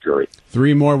 go to the jury.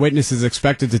 3 more witnesses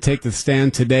expected to take the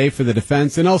stand today for the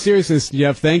defense. In all seriousness,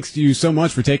 Jeff, thanks to you so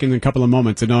much for taking a couple of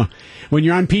moments. And when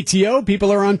you're on PTO,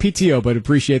 people are on PTO, but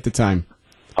appreciate the time.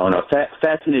 Oh, no,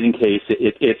 fascinating case.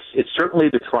 It's certainly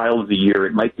the trial of the year.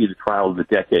 It might be the trial of the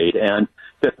decade. And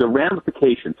that the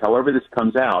ramifications, however this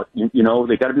comes out, you know,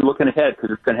 they got to be looking ahead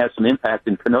because it's going to have some impact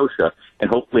in Kenosha,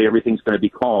 and hopefully everything's going to be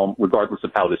calm regardless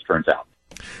of how this turns out.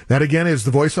 That, again, is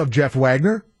the voice of Jeff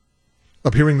Wagner,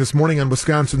 appearing this morning on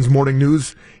Wisconsin's Morning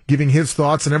News, giving his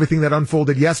thoughts on everything that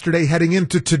unfolded yesterday, heading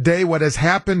into today, what has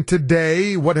happened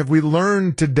today, what have we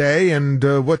learned today, and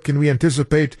what can we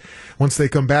anticipate once they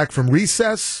come back from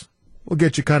recess. We'll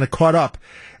get you kind of caught up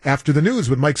after the news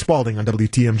with Mike Spalding on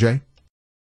WTMJ.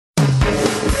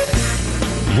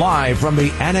 Live from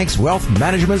the Annex Wealth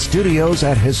Management Studios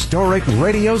at historic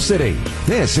Radio City,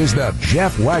 this is the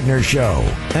Jeff Wagner Show.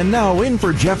 And now in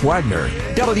for Jeff Wagner,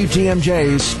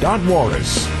 WTMJ's Scott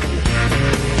Warras.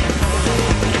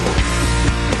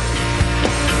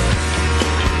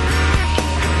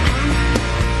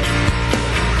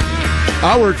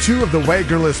 Hour 2 of the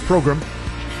Wagner List program.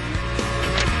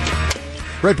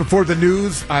 Right before the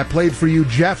news, I played for you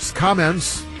Jeff's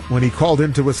comments when he called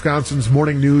into Wisconsin's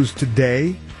Morning News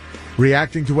today,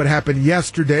 reacting to what happened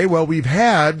yesterday. Well, we've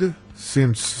had,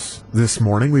 since this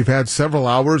morning, we've had several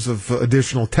hours of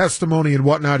additional testimony and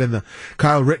whatnot in the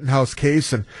Kyle Rittenhouse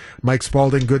case. And Mike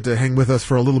Spalding, good to hang with us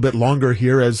for a little bit longer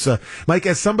here. As Mike,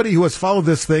 as somebody who has followed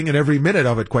this thing and every minute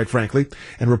of it, quite frankly,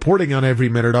 and reporting on every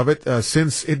minute of it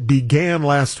since it began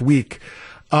last week.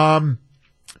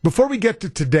 Before we get to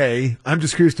today, I'm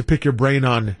just curious to pick your brain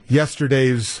on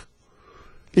yesterday's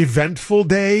eventful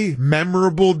day,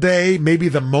 memorable day, maybe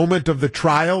the moment of the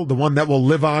trial, the one that will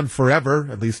live on forever,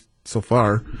 at least so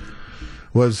far,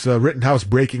 was Rittenhouse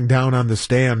breaking down on the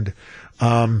stand.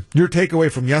 Your takeaway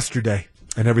from yesterday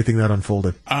and everything that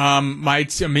unfolded? My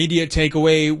immediate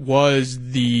takeaway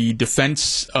was the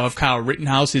defense of Kyle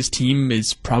Rittenhouse. His team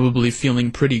is probably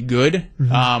feeling pretty good,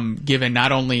 given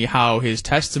not only how his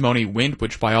testimony went,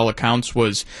 which by all accounts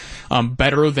was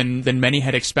better than many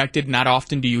had expected. Not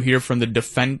often do you hear from the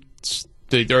defense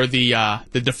the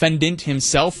defendant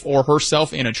himself or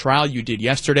herself in a trial. You did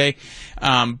yesterday,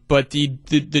 but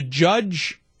the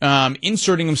judge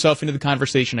inserting himself into the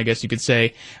conversation, I guess you could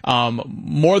say,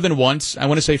 more than once. I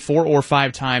want to say 4 or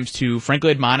 5 times to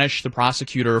frankly admonish the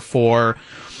prosecutor for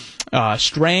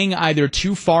straying either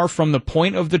too far from the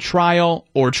point of the trial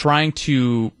or trying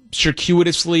to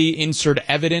circuitously insert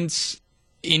evidence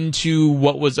into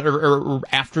what was or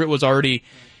after it was already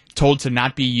told to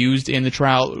not be used in the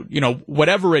trial. You know,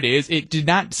 whatever it is, it did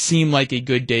not seem like a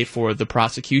good day for the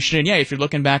prosecution. And yeah, if you're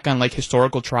looking back on like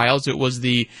historical trials, it was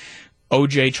the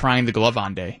OJ trying the glove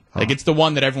on day. Like, it's the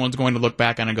one that everyone's going to look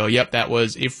back on and go, yep, that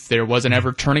was, if there was an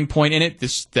ever turning point in it,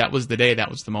 that was the day, that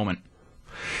was the moment.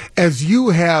 As you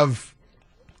have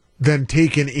then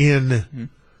taken in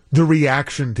the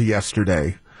reaction to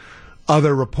yesterday,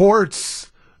 other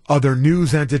reports, other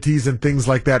news entities and things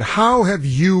like that, how have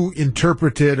you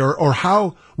interpreted or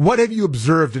what have you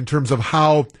observed in terms of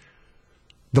how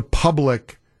the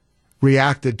public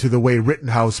reacted to the way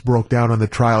Rittenhouse broke down on the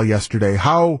trial yesterday?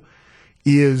 How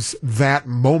is that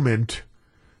moment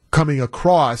coming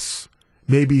across,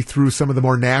 maybe through some of the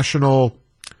more national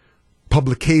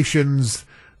publications,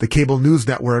 the cable news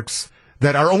networks,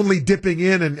 that are only dipping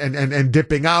in and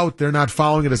dipping out? They're not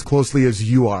following it as closely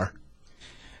as you are.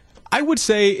 I would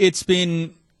say it's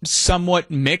been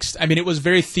somewhat mixed. I mean, it was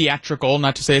very theatrical,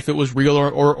 not to say if it was real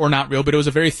or not real, but it was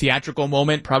a very theatrical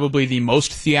moment, probably the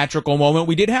most theatrical moment.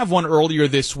 We did have one earlier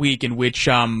this week in which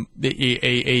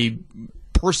a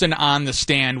person on the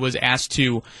stand was asked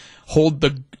to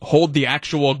hold the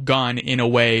actual gun in a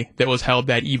way that was held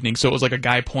that evening. So it was like a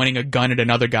guy pointing a gun at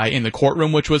another guy in the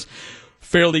courtroom, which was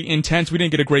fairly intense. We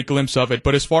didn't get a great glimpse of it.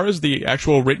 But as far as the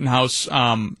actual Rittenhouse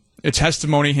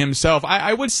testimony himself,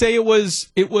 I would say it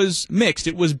was mixed.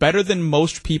 It was better than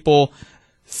most people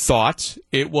thought.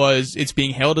 It's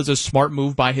being hailed as a smart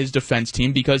move by his defense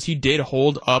team because he did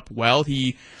hold up well.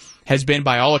 He has been,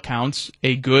 by all accounts,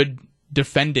 a good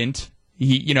defendant.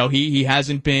 He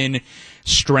hasn't been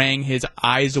straying his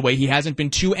eyes away. He hasn't been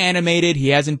too animated. He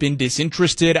hasn't been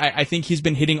disinterested. I think he's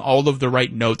been hitting all of the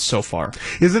right notes so far.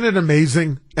 Isn't it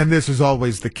amazing? And this is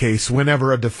always the case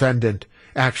whenever a defendant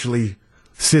actually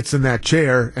sits in that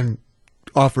chair and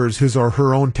offers his or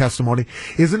her own testimony.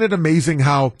 Isn't it amazing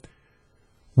how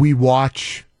we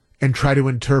watch and try to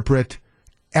interpret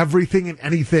everything and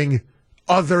anything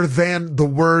other than the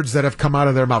words that have come out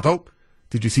of their mouth? Oh,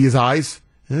 did you see his eyes?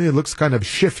 It looks kind of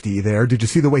shifty there. Did you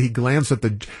see the way he glanced at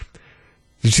Did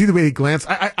you see the way he glanced?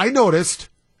 I noticed.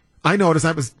 I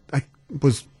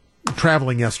was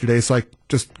traveling yesterday, so I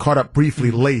just caught up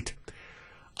briefly late.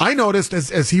 I noticed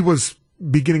as he was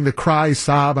beginning to cry,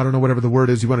 sob, I don't know, whatever the word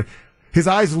is you want to, his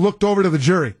eyes looked over to the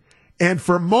jury. And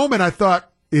for a moment I thought,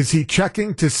 is he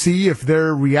checking to see if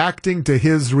they're reacting to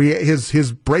his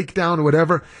breakdown or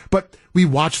whatever? But we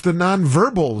watched the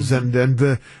nonverbals and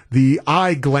the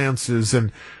eye glances, and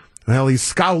well, he's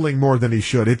scowling more than he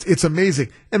should. It's amazing.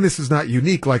 And this is not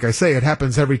unique. Like I say, it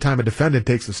happens every time a defendant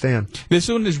takes a stand. This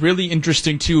one is really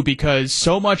interesting too because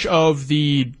so much of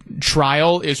the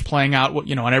trial is playing out,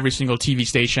 on every single TV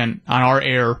station, on our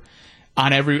air,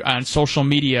 on social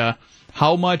media.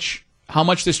 How much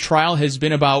this trial has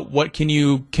been about what can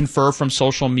you confer from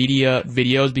social media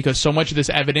videos, because so much of this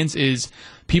evidence is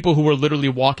people who were literally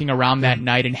walking around that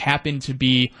night and happened to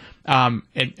be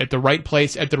at the right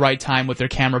place at the right time with their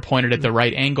camera pointed at the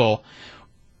right angle.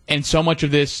 And so much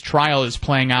of this trial is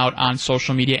playing out on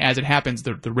social media as it happens.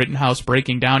 The Rittenhouse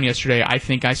breaking down yesterday, I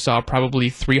think I saw probably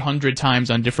 300 times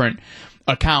on different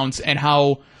accounts, and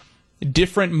how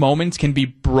different moments can be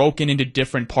broken into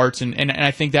different parts, and I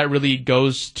think that really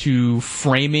goes to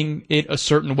framing it a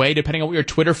certain way, depending on what your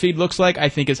Twitter feed looks like, I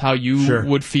think is how you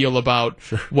would feel about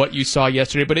what you saw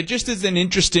yesterday. But it just is an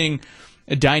interesting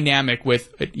dynamic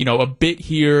with, a bit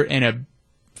here and a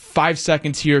 5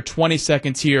 seconds here, 20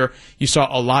 seconds here. You saw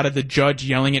a lot of the judge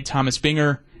yelling at Thomas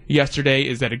Binger yesterday.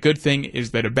 Is that a good thing? Is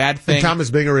that a bad thing? And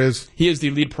Thomas Binger He is the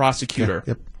lead prosecutor.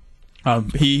 Yeah,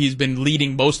 yep. He's been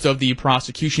leading most of the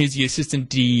prosecution. He's the assistant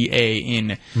DA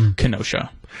in Kenosha.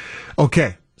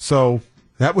 Okay, so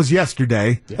that was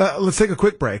yesterday. Yeah. Let's take a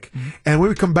quick break. And when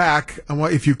we come back, I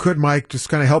want, if you could, Mike, just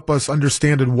kind of help us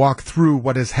understand and walk through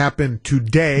what has happened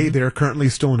today. They're currently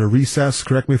still in a recess.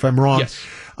 Correct me if I'm wrong. Yes.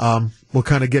 We'll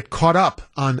kind of get caught up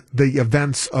on the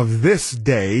events of this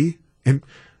day. And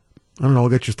I don't know, I'll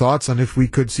get your thoughts on if we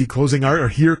could see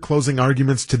hear closing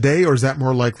arguments today, or is that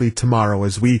more likely tomorrow,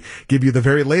 as we give you the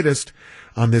very latest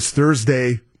on this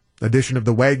Thursday edition of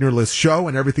the Wagner List Show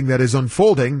and everything that is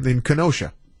unfolding in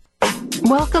Kenosha.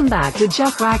 Welcome back to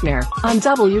Jeff Wagner on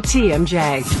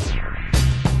WTMJ.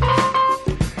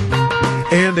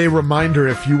 And a reminder,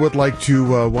 if you would like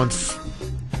to, once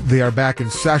they are back in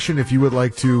session, if you would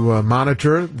like to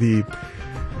monitor the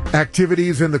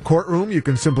activities in the courtroom, you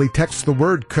can simply text the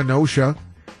word Kenosha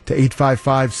to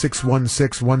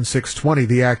 855-616-1620,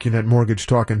 the AccuNet Mortgage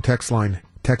Talk and Text line.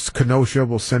 Text Kenosha.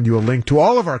 We'll send you a link to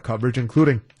all of our coverage,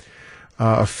 including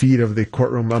a feed of the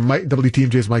courtroom.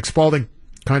 WTMJ's Mike Spalding,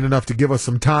 kind enough to give us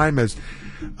some time, as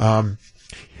we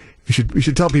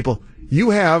should tell people,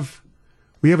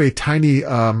 we have a tiny,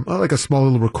 like a small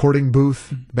little recording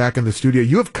booth back in the studio.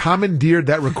 You have commandeered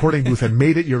that recording booth and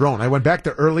made it your own. I went back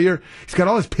to earlier. He's got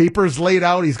all his papers laid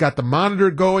out. He's got the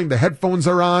monitor going. The headphones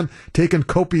are on, taking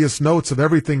copious notes of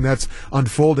everything that's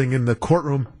unfolding in the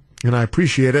courtroom. And I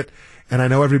appreciate it. And I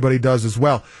know everybody does as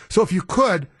well. So if you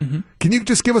could, can you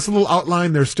just give us a little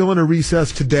outline? They're still in a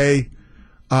recess today.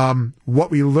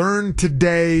 What we learned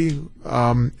today,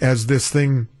 as this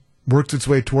thing works its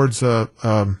way towards,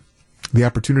 the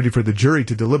opportunity for the jury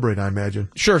to deliberate, I imagine.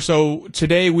 Sure. So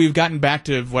today we've gotten back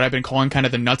to what I've been calling kind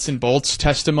of the nuts and bolts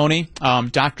testimony.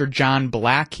 Dr. John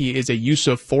Black, he is a use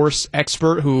of force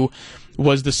expert who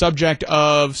was the subject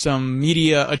of some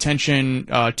media attention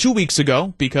 2 weeks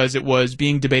ago, because it was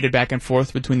being debated back and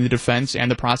forth between the defense and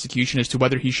the prosecution as to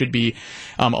whether he should be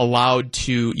allowed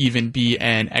to even be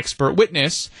an expert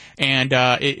witness. And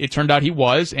it turned out he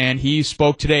was, and he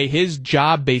spoke today. His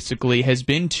job basically has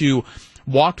been to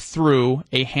walk through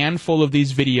a handful of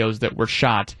these videos that were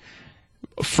shot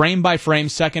frame by frame,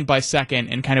 second by second,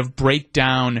 and kind of break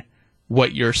down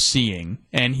what you're seeing,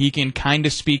 and he can kind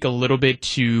of speak a little bit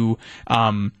to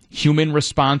human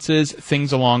responses,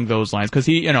 things along those lines, because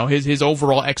his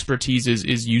overall expertise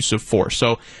is use of force.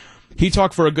 So he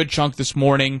talked for a good chunk this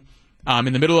morning.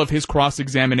 In the middle of his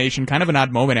cross-examination, kind of an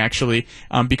odd moment, actually,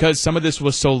 because some of this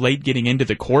was so late getting into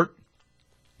the court.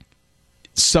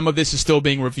 Some of this is still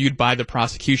being reviewed by the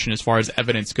prosecution as far as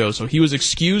evidence goes. So he was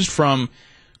excused from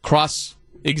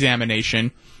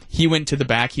cross-examination. He went to the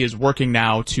back. He is working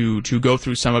now to go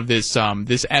through some of this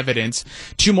evidence.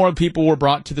 2 more people were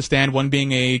brought to the stand, one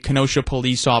being a Kenosha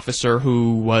police officer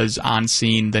who was on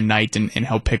scene the night and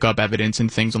helped pick up evidence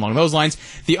and things along those lines.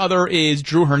 The other is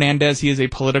Drew Hernandez. He is a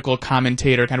political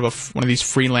commentator, kind of one of these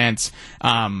freelance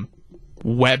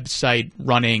website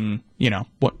running,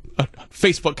 a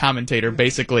Facebook commentator,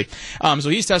 basically. So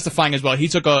he's testifying as well. He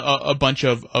took a bunch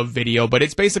of video, but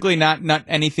it's basically not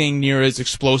anything near as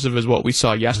explosive as what we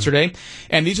saw yesterday.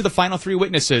 And these are the final 3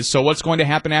 witnesses. So what's going to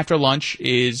happen after lunch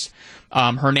is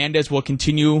Hernandez will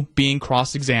continue being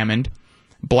cross-examined.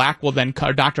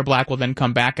 Dr. Black will then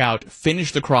come back out,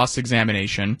 finish the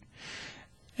cross-examination,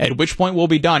 at which point we'll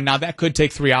be done. Now, that could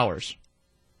take 3 hours.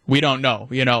 We don't know.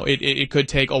 It could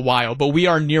take a while, but we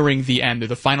are nearing the end. They're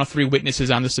the final 3 witnesses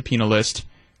on the subpoena list.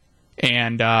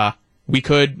 And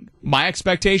my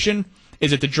expectation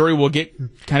is that the jury will get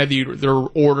kind of their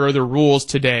order, their rules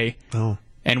today,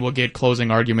 and we'll get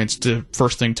closing arguments to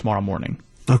first thing tomorrow morning.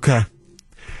 Okay.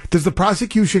 Does the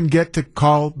prosecution get to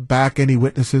call back any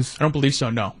witnesses? I don't believe so,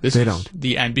 no. They don't.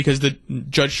 The end, because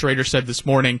Judge Schrader said this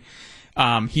morning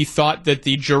he thought that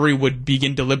the jury would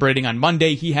begin deliberating on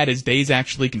Monday. He had his days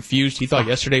actually confused. He thought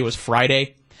yesterday was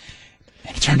Friday.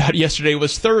 And it turned out yesterday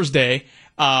was Thursday.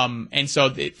 And so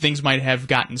things might have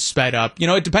gotten sped up.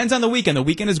 It depends on the weekend. The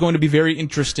weekend is going to be very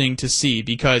interesting to see,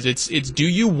 because it's do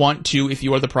you want to, if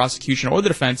you are the prosecution or the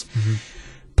defense,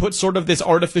 put sort of this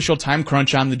artificial time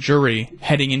crunch on the jury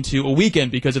heading into a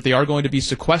weekend? Because if they are going to be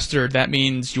sequestered, that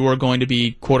means you are going to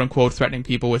be, quote-unquote, threatening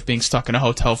people with being stuck in a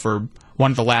hotel for one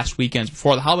of the last weekends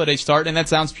before the holidays start. And that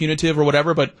sounds punitive or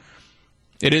whatever, but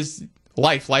it is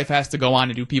life. Life has to go on,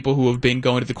 and do people who have been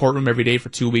going to the courtroom every day for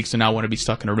 2 weeks and now want to be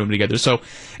stuck in a room together. So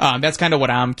that's kind of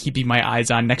what I'm keeping my eyes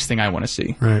on. Next thing I want to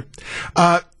see. Right.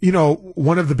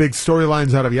 One of the big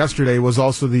storylines out of yesterday was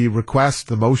also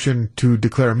the motion to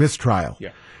declare a mistrial.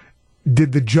 Yeah.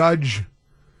 Did the judge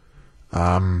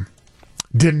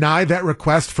deny that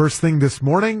request first thing this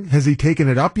morning? Has he taken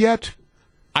it up yet?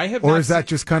 Or is that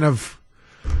just kind of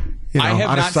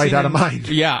out of sight, out of mind?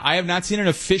 Yeah, I have not seen an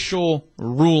official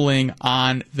ruling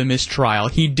on the mistrial.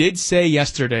 He did say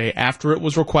yesterday, after it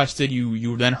was requested,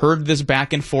 you then heard this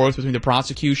back and forth between the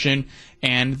prosecution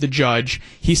and the judge.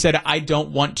 He said, I don't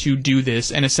want to do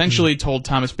this, and essentially told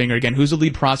Thomas Binger, again, who's the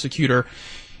lead prosecutor,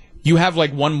 you have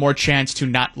one more chance to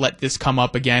not let this come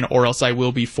up again, or else I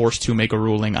will be forced to make a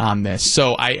ruling on this.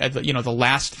 So the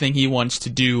last thing he wants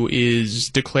to do is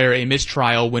declare a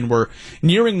mistrial when we're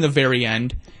nearing the very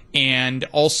end, and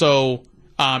also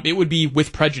it would be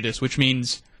with prejudice, which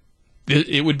means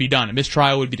it would be done. A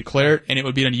mistrial would be declared, and it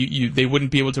would be done. They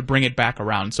wouldn't be able to bring it back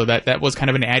around. So that was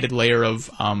kind of an added layer of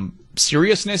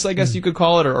seriousness, I guess you could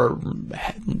call it, or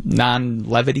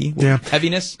non-levity,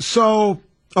 heaviness.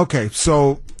 Okay,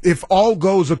 so if all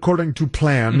goes according to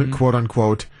plan, quote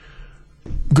unquote,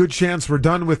 good chance we're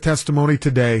done with testimony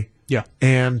today. Yeah.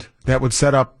 And that would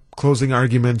set up closing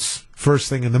arguments first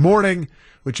thing in the morning,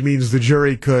 which means the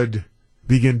jury could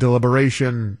begin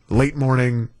deliberation late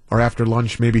morning or after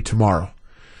lunch, maybe tomorrow.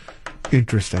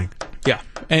 Interesting. Yeah.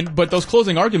 But those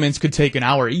closing arguments could take an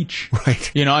hour each.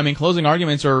 Right. Closing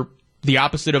arguments are the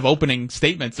opposite of opening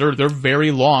statements. They're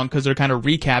very long because they're kind of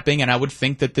recapping, and I would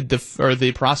think that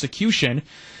the prosecution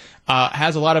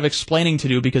has a lot of explaining to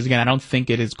do, because again, I don't think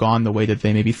it has gone the way that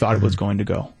they maybe thought it was going to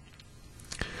go.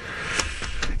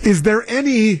 Is there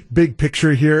any big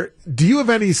picture here? Do you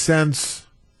have any sense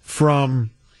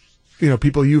from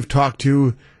people you've talked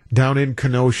to down in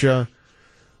Kenosha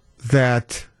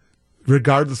that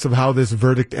regardless of how this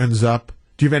verdict ends up,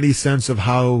 do you have any sense of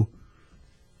how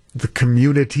the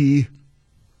community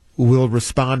will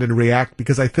respond and react?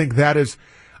 Because I think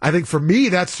for me,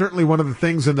 that's certainly one of the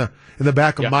things in the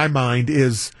back of my mind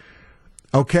is,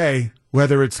 okay,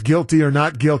 whether it's guilty or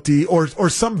not guilty, or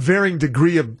some varying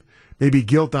degree of maybe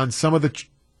guilt on some of the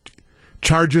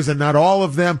charges and not all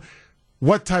of them,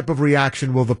 what type of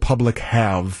reaction will the public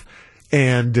have?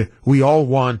 And we all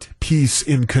want peace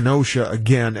in Kenosha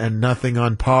again, and nothing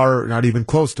on par, not even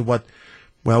close to what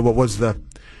was the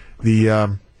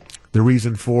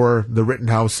reason for the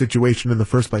Rittenhouse situation in the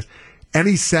first place.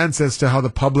 Any sense as to how the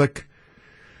public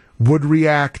would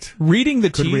react. Reading the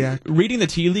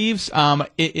tea leaves,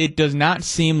 it does not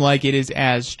seem like it is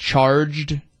as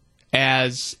charged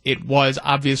as it was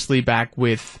obviously back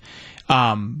with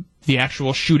the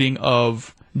actual shooting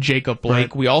of Jacob Blake.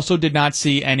 Right. We also did not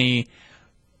see any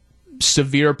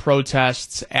severe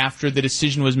protests after the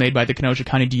decision was made by the Kenosha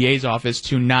County DA's office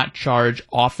to not charge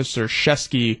Officer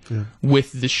Shesky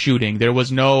with the shooting. There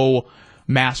was no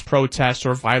mass protest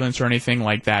or violence or anything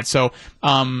like that. So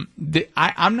I'm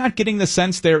not getting the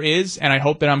sense there is, and I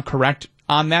hope that I'm correct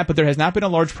on that, but there has not been a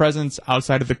large presence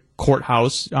outside of the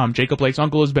courthouse. Jacob Blake's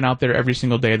uncle has been out there every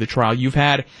single day of the trial. You've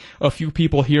had a few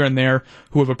people here and there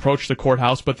who have approached the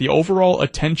courthouse, but the overall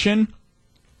attention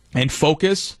and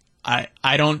focus,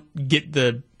 I don't get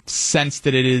the sense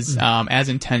that it is as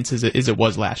intense as it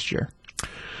was last year.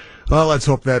 Well, let's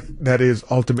hope that is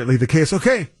ultimately the case.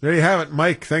 Okay, there you have it.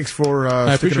 Mike, thanks for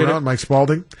sticking around. Mike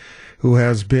Spalding, who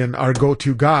has been our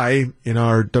go-to guy in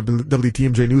our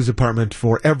WTMJ News Department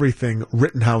for everything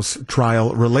Rittenhouse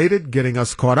trial related, getting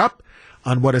us caught up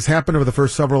on what has happened over the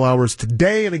first several hours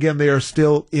today. And again, they are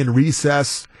still in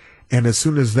recess. And as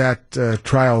soon as that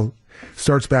trial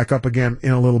starts back up again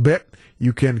in a little bit,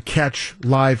 you can catch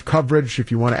live coverage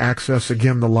if you want to access,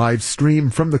 again, the live stream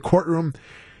from the courtroom.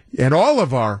 And all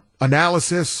of our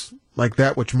analysis, like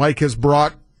that which Mike has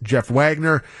brought, Jeff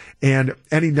Wagner, and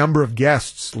any number of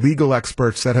guests, legal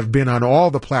experts that have been on all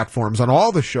the platforms, on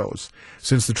all the shows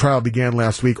since the trial began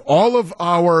last week. All of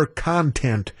our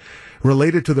content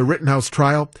related to the Rittenhouse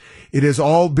trial, it has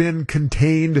all been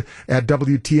contained at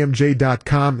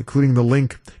WTMJ.com, including the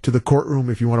link to the courtroom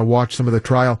if you want to watch some of the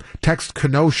trial. Text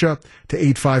Kenosha to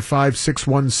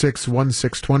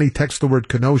 855-616-1620. Text the word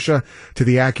Kenosha to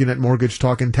the AccuNet Mortgage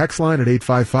Talk and Text line at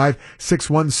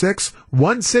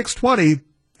 855-616-1620,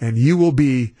 and you will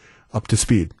be up to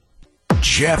speed.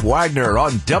 Jeff Wagner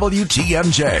on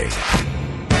WTMJ.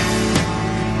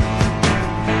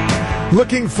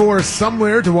 Looking for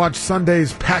somewhere to watch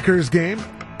Sunday's Packers game?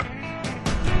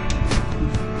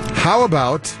 How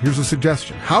about, here's a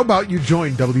suggestion, how about you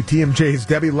join WTMJ's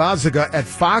Debbie Lazaga at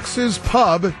Fox's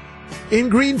Pub in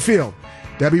Greenfield?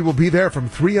 Debbie will be there from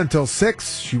 3 until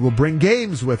 6. She will bring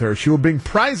games with her. She will bring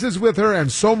prizes with her and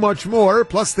so much more,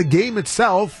 plus the game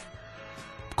itself.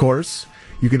 Of course,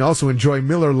 you can also enjoy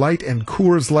Miller Lite and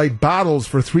Coors Light bottles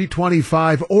for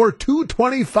 $3.25 or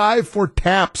 $2.25 for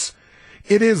taps.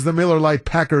 It is the Miller Lite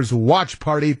Packers Watch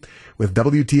Party with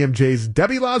WTMJ's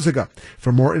Debbie Lazaga.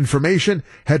 For more information,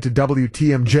 head to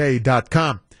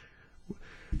WTMJ.com.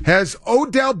 Has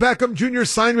Odell Beckham Jr.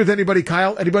 signed with anybody,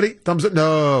 Kyle? Anybody? Thumbs up?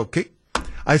 No. Okay.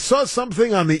 I saw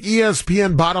something on the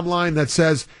ESPN bottom line that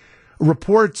says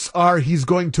reports are he's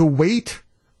going to wait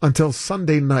until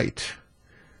Sunday night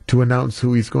to announce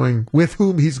with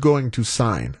whom he's going to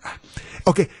sign.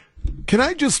 Okay. Can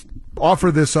I just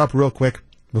offer this up real quick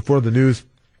before the news?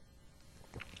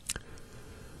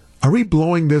 Are we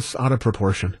blowing this out of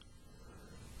proportion?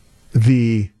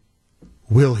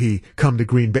 Will he come to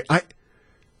Green Bay?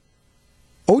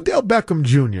 Odell Beckham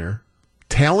Jr.,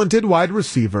 talented wide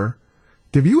receiver.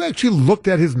 Have you actually looked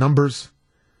at his numbers?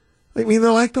 I mean,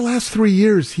 like the last 3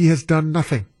 years, he has done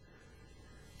nothing.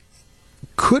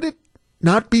 Could it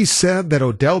not be said that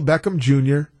Odell Beckham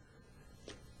Jr.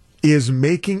 is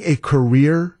making a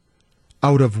career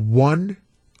out of one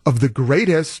of the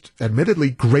greatest, admittedly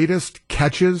greatest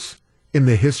catches in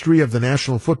the history of the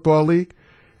National Football League?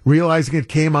 Realizing it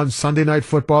came on Sunday Night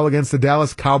Football against the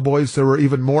Dallas Cowboys, there were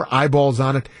even more eyeballs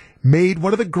on it, made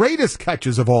one of the greatest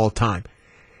catches of all time.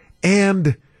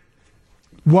 And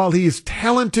while he's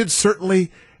talented,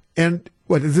 certainly, and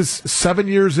what is this, 7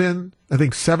 years in? I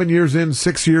think 7 years in,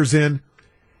 6 years in.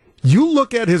 You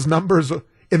look at his numbers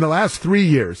in the last 3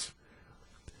 years.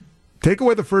 Take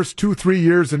away the first 2-3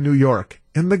 years in New York,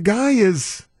 and the guy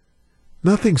is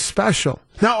nothing special.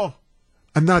 Now,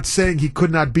 I'm not saying he could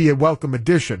not be a welcome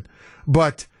addition,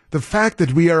 but the fact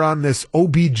that we are on this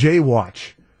OBJ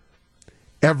watch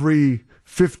every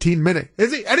 15 minutes,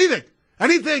 is he anything?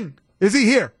 Is he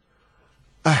here?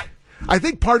 I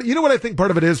think you know what I think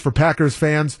part of it is for Packers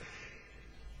fans?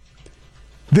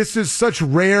 This is such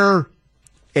rare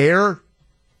air.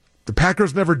 The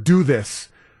Packers never do this.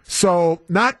 So,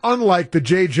 not unlike the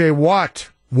J.J. Watt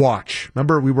watch.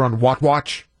 Remember, we were on Watt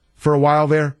Watch for a while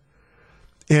there?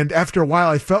 And after a while,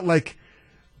 I felt like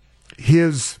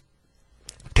his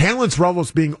talents were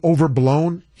almost being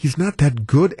overblown. He's not that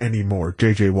good anymore,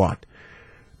 J.J. Watt.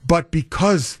 But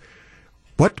because,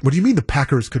 what do you mean the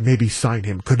Packers could maybe sign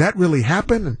him? Could that really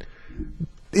happen?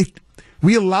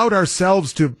 We allowed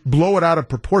ourselves to blow it out of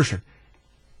proportion.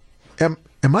 Am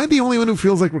I the only one who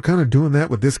feels like we're kind of doing that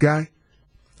with this guy?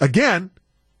 Again,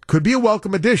 could be a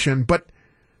welcome addition, but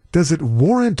does it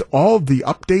warrant all the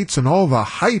updates and all the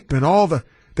hype and all the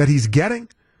that he's getting?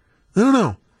 I don't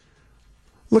know.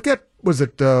 Look at, was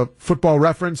it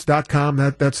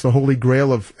footballreference.com? That's the holy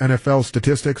grail of NFL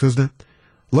statistics, isn't it?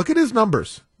 Look at his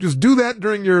numbers. Just do that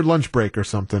during your lunch break or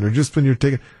something, or just when you're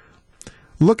taking...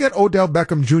 Look at Odell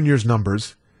Beckham Jr.'s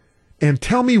numbers and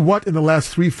tell me what in the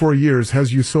last 3-4 years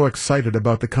has you so excited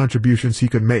about the contributions he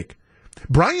could make.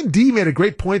 Brian D. made a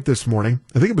great point this morning,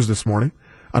 I think it was this morning,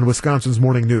 on Wisconsin's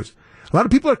Morning News. A lot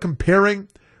of people are comparing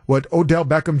what Odell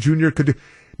Beckham Jr. could do.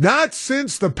 Not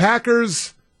since the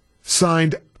Packers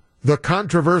signed the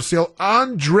controversial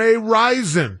Andre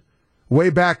Rison way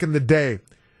back in the day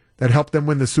that helped them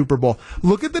win the Super Bowl.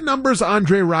 Look at the numbers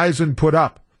Andre Rison put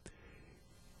up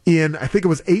in, I think it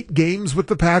was 8 games with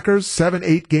the Packers,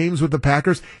 7-8 games with the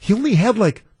Packers. He only had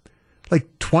like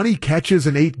 20 catches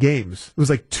in 8 games. It was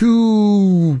like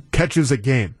 2 catches a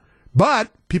game.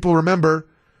 But people remember,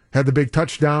 had the big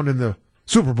touchdown in the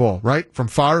Super Bowl, right? From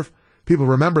Favre. People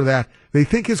remember that. They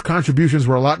think his contributions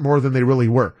were a lot more than they really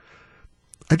were.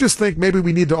 I just think maybe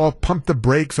we need to all pump the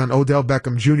brakes on Odell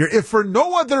Beckham Jr., if for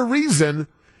no other reason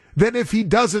than if he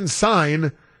doesn't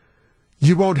sign,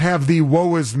 you won't have the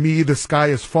woe is me, the sky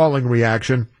is falling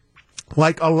reaction,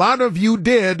 like a lot of you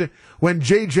did when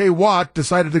J.J. Watt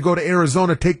decided to go to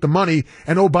Arizona, take the money,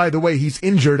 and oh, by the way, he's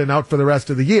injured and out for the rest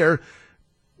of the year,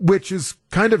 which is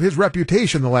kind of his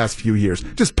reputation the last few years.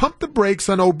 Just pump the brakes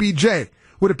on OBJ.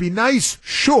 Would it be nice?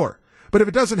 Sure. But if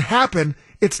it doesn't happen,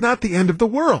 it's not the end of the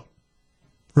world.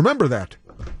 Remember that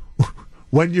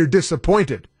when you're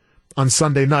disappointed on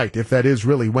Sunday night, if that is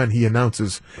really when he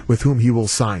announces with whom he will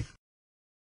sign.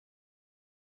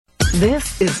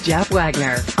 This is Jeff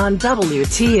Wagner on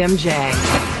WTMJ.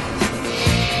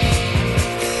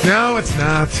 No, it's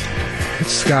not.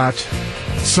 It's Scott.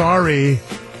 Sorry.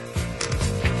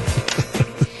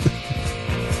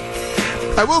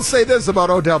 I will say this about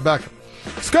Odell Beckham.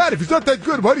 Scott, if he's not that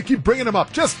good, why do you keep bringing him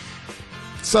up? Just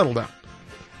settle down.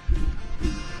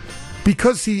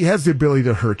 Because he has the ability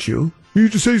to hurt you, you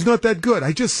just say he's not that good.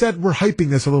 I just said we're hyping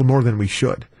this a little more than we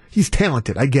should. He's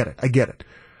talented. I get it.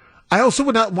 I also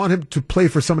would not want him to play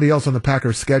for somebody else on the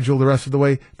Packers' schedule the rest of the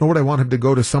way, nor would I want him to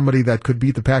go to somebody that could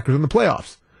beat the Packers in the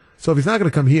playoffs. So if he's not going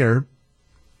to come here,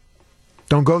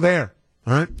 don't go there.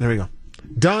 All right? There we go.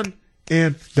 Done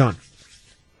and done.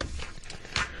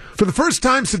 For the first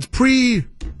time since I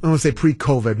want to say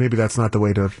pre-COVID, maybe that's not the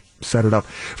way to set it up.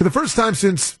 For the first time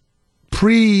since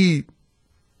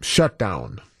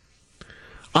pre-shutdown,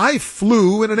 I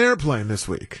flew in an airplane this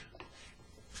week.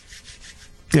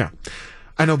 Yeah.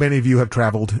 I know many of you have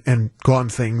traveled and gone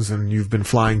things, and you've been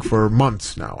flying for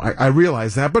months now. I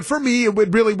realize that. But for me,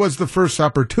 it really was the first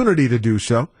opportunity to do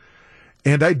so.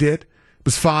 And I did. It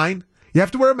was fine. You have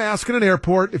to wear a mask in an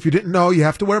airport. If you didn't know, you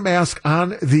have to wear a mask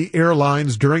on the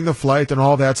airlines during the flight and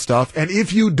all that stuff. And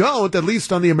if you don't, at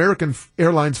least on the American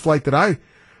Airlines flight that I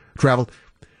traveled,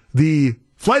 the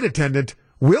flight attendant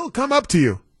will come up to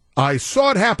you. I saw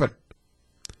it happen.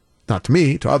 Not to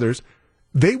me, to others.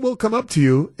 They will come up to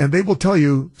you and they will tell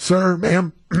you, sir,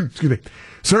 ma'am, excuse me,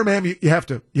 sir, ma'am, you have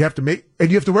to make,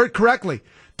 and you have to wear it correctly.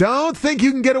 Don't think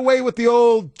you can get away with the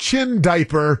old chin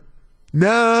diaper.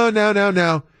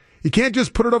 No. You can't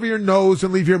just put it over your nose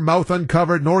and leave your mouth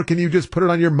uncovered, nor can you just put it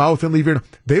on your mouth and leave your...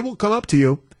 They will come up to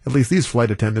you, at least these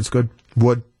flight attendants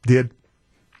did.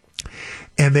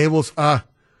 And they will, Kyle.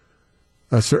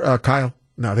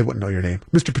 No, they wouldn't know your name.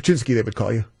 Mr. Paczynski, they would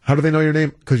call you. How do they know your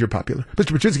name? Because you're popular.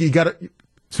 Mr. Paczynski, you got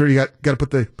to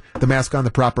put the mask on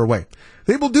the proper way.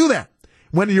 They will do that.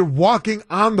 When you're walking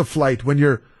on the flight, when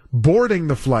you're boarding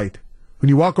the flight, when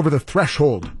you walk over the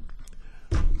threshold,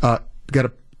 got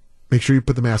to make sure you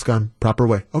put the mask on proper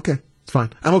way. Okay, it's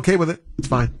fine. I'm okay with it. It's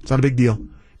fine. It's not a big deal.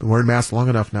 Been wearing masks long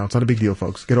enough now. It's not a big deal,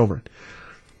 folks. Get over it.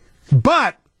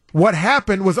 But what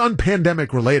happened was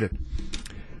un-pandemic related.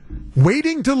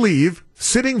 Waiting to leave,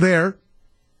 sitting there,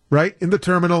 right, in the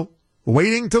terminal,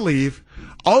 waiting to leave.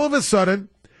 All of a sudden,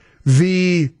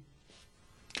 the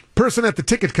person at the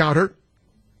ticket counter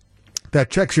that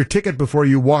checks your ticket before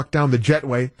you walk down the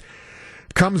jetway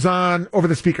comes on over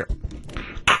the speaker.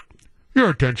 Your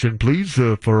attention, please,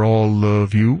 for all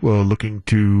of you looking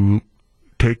to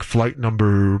take flight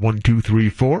number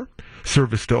 1234,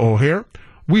 service to O'Hare.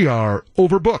 We are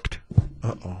overbooked.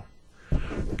 Uh-oh.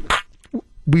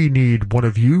 We need one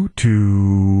of you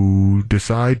to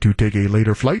decide to take a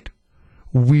later flight.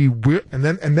 We will, and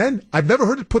then I've never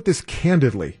heard it put this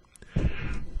candidly.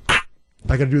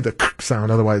 I got to do the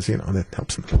sound, otherwise, that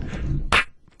helps them.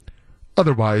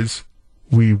 Otherwise,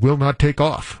 we will not take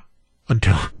off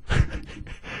until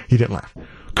he didn't laugh.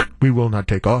 We will not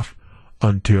take off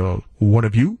until one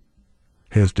of you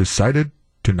has decided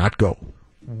to not go.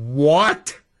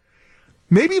 What?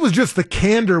 Maybe it was just the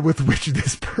candor with which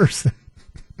this person,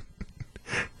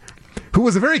 who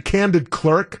was a very candid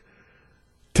clerk,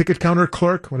 ticket counter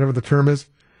clerk, whatever the term is,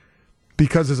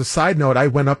 because as a side note, I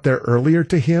went up there earlier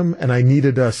to him and I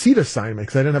needed a seat assignment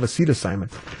because I didn't have a seat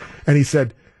assignment. And he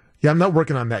said, yeah, I'm not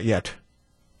working on that yet.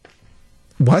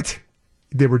 What?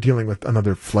 They were dealing with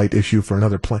another flight issue for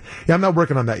another plane. Yeah, I'm not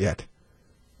working on that yet.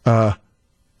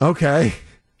 Okay.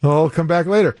 I'll come back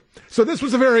later. So this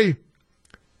was a very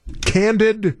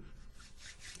candid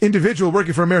individual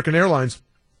working for American Airlines.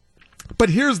 But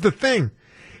here's the thing.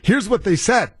 Here's what they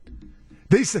said.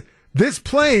 They said, this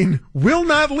plane will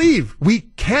not leave. We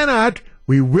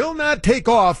will not take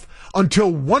off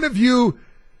until one of you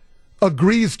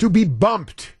agrees to be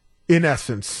bumped, in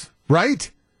essence.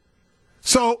 Right?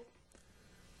 So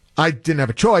I didn't have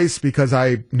a choice because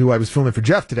I knew I was filming for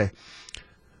Jeff today.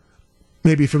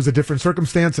 Maybe if it was a different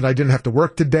circumstance and I didn't have to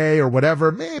work today or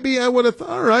whatever, maybe I would have thought,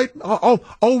 all right,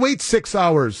 I'll wait 6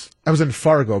 hours. I was in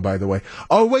Fargo, by the way.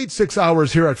 I'll wait 6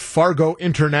 hours here at Fargo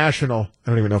International.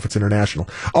 I don't even know if it's international.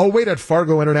 I'll wait at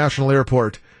Fargo International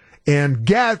Airport and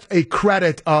get a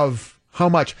credit of how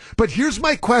much. But here's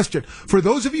my question. For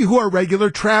those of you who are regular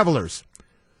travelers,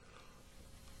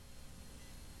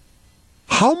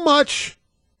 how much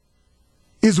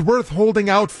is worth holding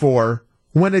out for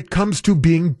when it comes to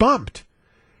being bumped?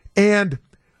 And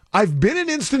I've been in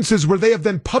instances where they have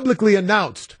then publicly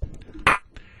announced,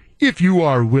 if you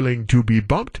are willing to be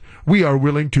bumped, we are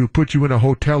willing to put you in a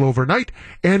hotel overnight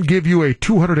and give you a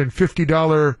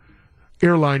 $250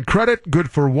 airline credit,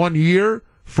 good for 1 year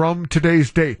from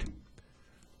today's date.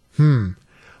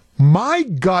 My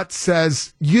gut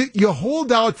says you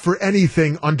hold out for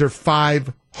anything under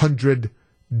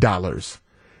 $500.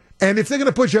 And if they're going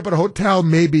to put you up at a hotel,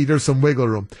 maybe there's some wiggle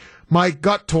room. My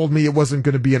gut told me it wasn't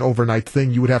going to be an overnight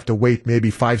thing. You would have to wait maybe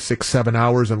 5, 6, 7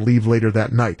 hours and leave later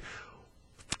that night.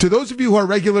 To those of you who are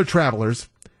regular travelers,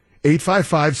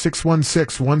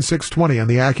 855-616-1620 on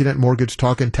the AccuNet Mortgage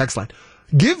Talk and Text line.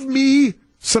 Give me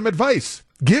some advice.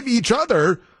 Give each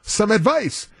other some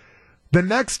advice. The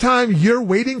next time you're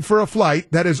waiting for a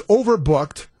flight that is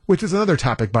overbooked, which is another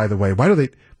topic, by the way. Why do they...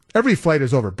 Every flight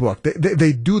is overbooked.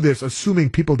 They do this assuming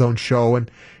people don't show,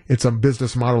 and it's a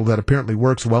business model that apparently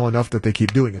works well enough that they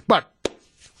keep doing it. But,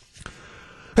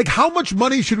 like, how much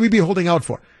money should we be holding out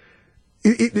for?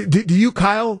 Do you,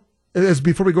 Kyle, as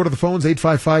before we go to the phones,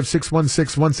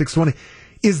 855-616-1620,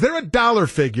 is there a dollar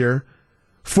figure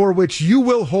for which you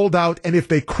will hold out, and if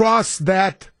they cross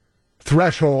that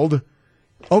threshold,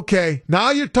 okay,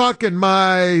 now you're talking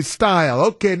my style.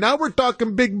 Okay, now we're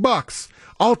talking big bucks.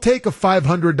 I'll take a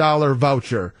 $500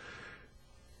 voucher.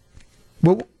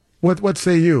 What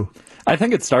say you? I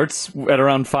think it starts at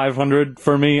around $500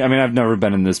 for me. I mean, I've never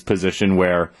been in this position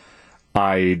where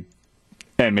I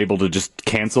am able to just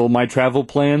cancel my travel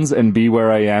plans and be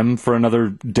where I am for another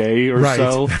day or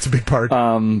so. Right, that's a big part.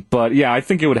 But yeah, I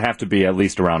think it would have to be at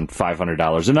least around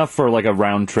 $500, enough for like a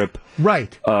round trip,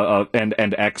 right? And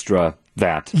extra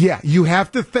that. Yeah, you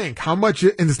have to think how much,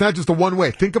 and it's not just a one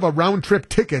way. Think of a round trip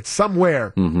ticket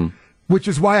somewhere, which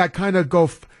is why I kind of go.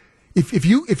 If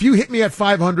you hit me at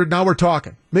 500, now we're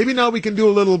talking. Maybe now we can do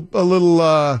a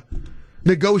little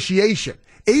negotiation.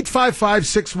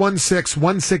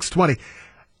 855-616-1620.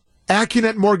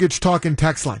 AccuNet Mortgage Talk and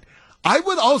Text line. I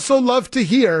would also love to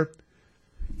hear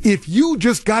if you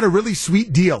just got a really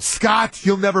sweet deal. Scott,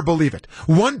 you'll never believe it.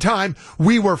 One time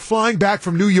we were flying back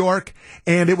from New York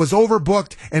and it was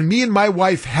overbooked and me and my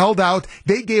wife held out.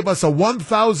 They gave us a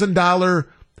 $1,000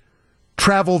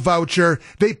 travel voucher.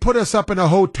 They put us up in a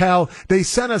hotel. They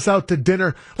sent us out to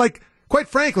dinner. Like, quite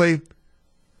frankly,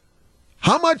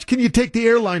 how much can you take the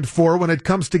airline for when it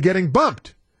comes to getting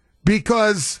bumped?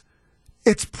 Because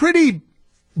it's pretty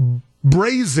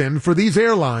brazen for these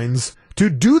airlines to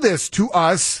do this to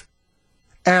us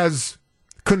as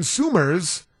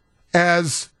consumers,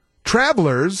 as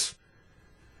travelers.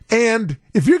 And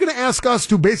if you're going to ask us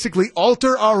to basically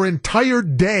alter our entire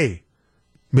day,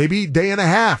 maybe day and a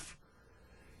half,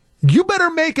 you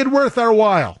better make it worth our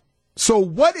while. So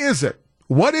what is it?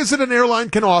 What is it an airline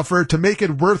can offer to make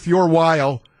it worth your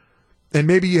while? And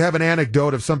maybe you have an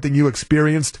anecdote of something you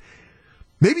experienced.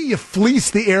 Maybe you fleece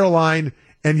the airline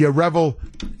and you revel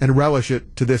and relish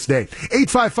it to this day.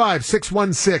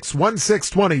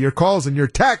 855-616-1620. Your calls and your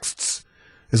texts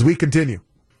as we continue.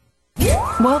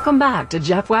 Welcome back to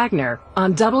Jeff Wagner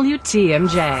on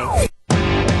WTMJ.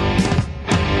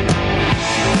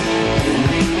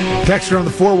 Texter on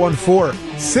the 414.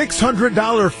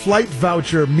 $600 flight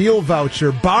voucher, meal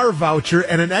voucher, bar voucher,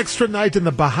 and an extra night in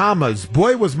the Bahamas.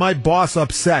 Boy, was my boss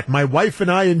upset. My wife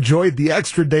and I enjoyed the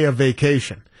extra day of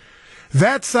vacation.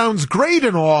 That sounds great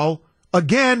and all.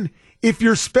 Again, if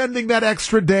you're spending that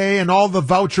extra day and all the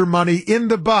voucher money in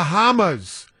the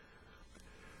Bahamas.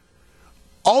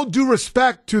 All due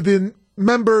respect to the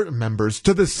members,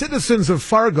 to the citizens of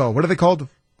Fargo. What are they called?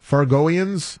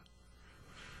 Fargoians?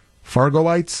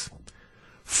 Fargoites?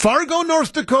 Fargo,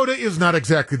 North Dakota is not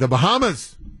exactly the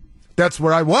Bahamas. That's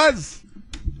where I was.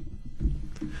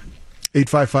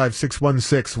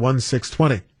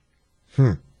 855-616-1620.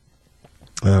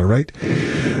 All right.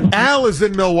 Al is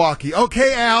in Milwaukee.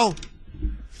 Okay, Al.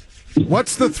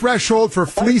 What's the threshold for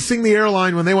fleecing the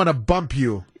airline when they want to bump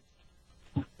you?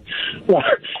 Well,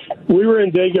 we were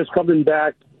in Vegas coming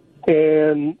back,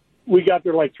 and we got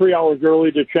there like 3 hours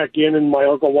early to check in, and my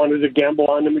uncle wanted to gamble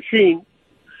on the machine.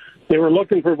 They were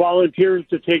looking for volunteers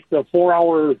to take the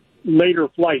 4-hour later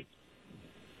flight,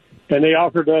 and they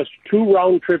offered us 2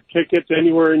 round-trip tickets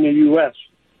anywhere in the U.S.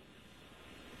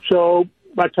 So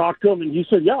I talked to him, and he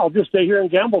said, yeah, I'll just stay here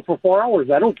and gamble for 4 hours.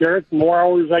 I don't care. It's more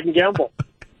hours I can gamble.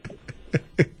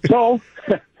 So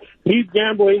he's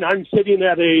gambling. I'm sitting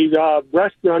at a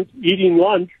restaurant eating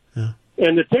lunch,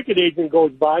 and the ticket agent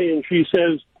goes by, and she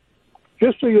says,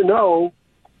 just so you know,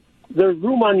 there's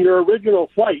room on your original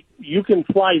flight. You can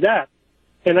fly that.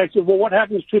 And I said, well, what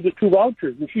happens to the 2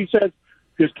 vouchers? And she says,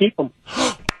 just keep them.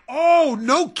 Oh,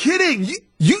 no kidding.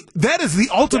 That is the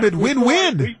ultimate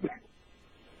win-win.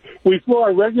 We flew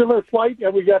our regular flight,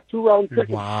 and we got 2 round tickets.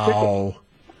 Wow.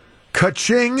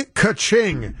 Ka-ching,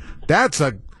 ka-ching. That's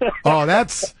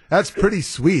pretty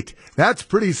sweet. That's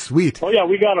pretty sweet. Oh, yeah,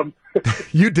 we got them.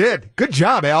 You did. Good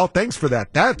job, Al. Thanks for that.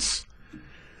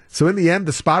 So in the end,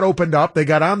 the spot opened up. They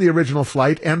got on the original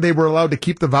flight, and they were allowed to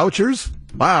keep the vouchers.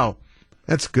 Wow.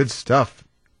 That's good stuff.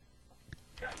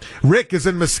 Rick is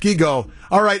in Muskego.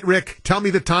 All right, Rick, tell me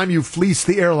the time you fleeced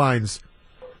the airlines.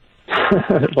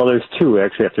 Well, there's 2,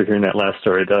 actually, after hearing that last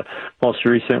story. The most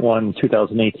recent one,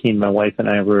 2018, my wife and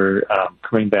I were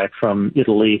coming back from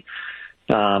Italy.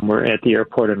 We're at the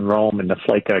airport in Rome, and the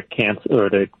flight got canceled, or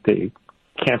they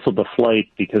canceled the flight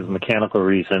because of mechanical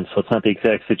reasons. So it's not the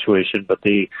exact situation, but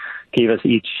they gave us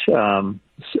each a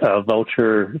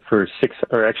voucher for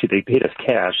they paid us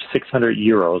cash, 600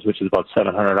 euros, which is about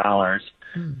 $700.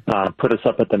 Put us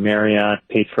up at the Marriott,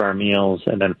 paid for our meals,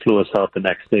 and then flew us out the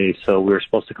next day. So we were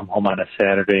supposed to come home on a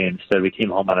Saturday. Instead, we came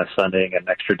home on a Sunday and got an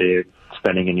extra day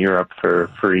spending in Europe for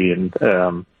free. And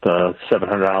the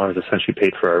 $700 essentially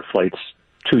paid for our flights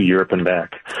to Europe and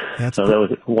back. That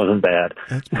wasn't bad.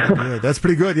 That's pretty good. That's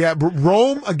pretty good. Yeah,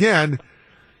 Rome, again,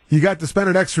 you got to spend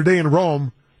an extra day in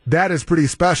Rome. That is pretty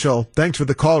special. Thanks for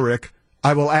the call, Rick.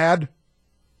 I will add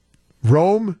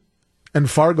Rome and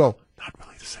Fargo. Not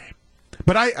really the same.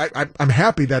 But I'm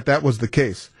happy that was the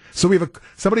case. So we have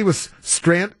somebody was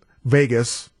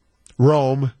Vegas,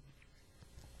 Rome.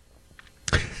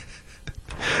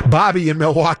 Bobby in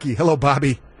Milwaukee. Hello,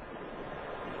 Bobby.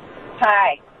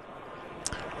 Hi.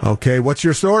 Okay, what's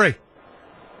your story?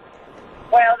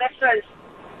 Well, this was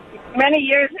many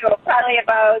years ago, probably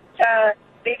about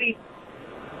maybe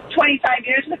 25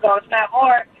 years ago, if not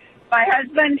more. My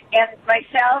husband and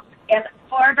myself and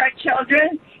 4 of our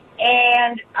children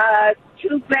and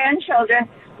 2 grandchildren,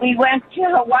 we went to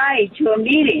Hawaii to a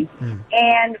meeting.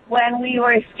 And when we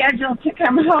were scheduled to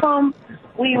come home,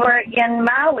 we were in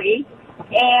Maui,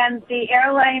 and the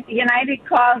airline, United,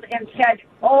 called and said,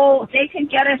 oh, they could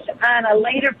get us on a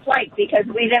later flight because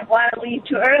we didn't want to leave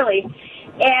too early.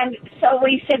 And so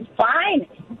we said, fine.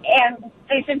 And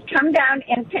they said, come down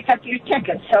and pick up your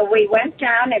tickets. So we went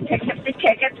down and picked up the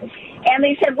tickets. And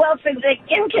they said, well, for the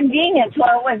inconvenience,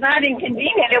 well, it was not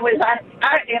inconvenient. It was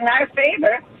in our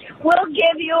favor. We'll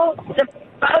give you the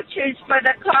vouchers for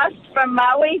the cost from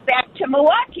Maui back to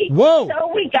Milwaukee. Whoa. So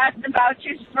we got the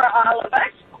vouchers for all of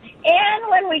us. And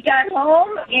when we got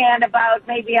home, and about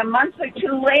maybe a month or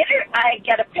 2 later, I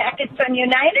get a packet from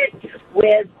United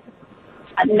with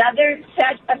another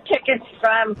set of tickets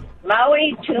from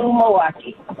Maui to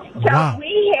Milwaukee. So wow.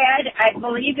 We had, I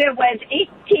believe it was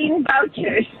 18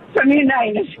 vouchers from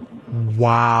United.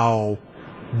 Wow.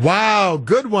 Wow.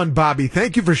 Good one, Bobby.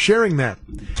 Thank you for sharing that.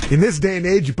 In this day and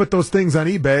age, you put those things on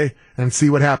eBay and see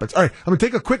what happens. All right, I'm going to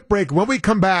take a quick break. When we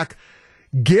come back,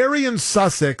 Gary in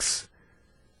Sussex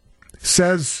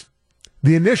says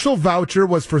the initial voucher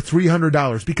was for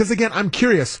 $300. Because, again, I'm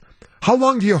curious, how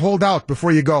long do you hold out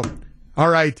before you go, all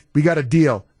right, we got a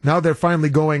deal. Now they're finally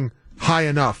going high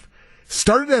enough.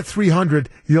 Started at $300.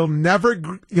 You'll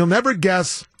never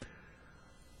guess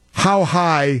how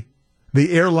high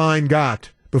the airline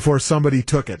got before somebody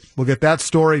took it. We'll get that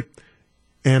story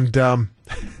and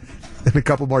and a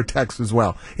couple more texts as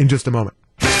well in just a moment.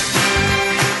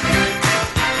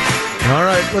 All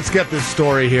right, let's get this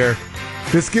story here.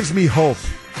 This gives me hope.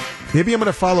 Maybe I'm going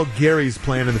to follow Gary's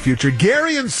plan in the future.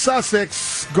 Gary in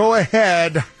Sussex, go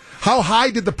ahead. How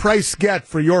high did the price get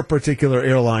for your particular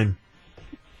airline?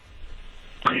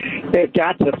 It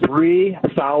got to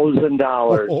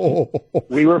 $3,000. Oh.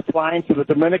 We were flying to the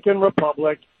Dominican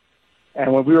Republic,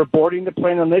 and when we were boarding the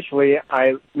plane initially,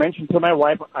 I mentioned to my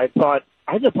wife, I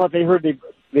just thought they heard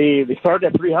they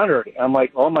started at 300. I'm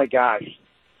like, oh my gosh.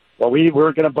 Well, we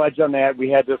weren't going to budge on that. We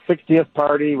had the 60th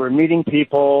party. We're meeting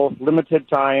people, limited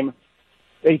time.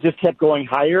 They just kept going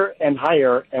higher and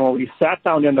higher. And when we sat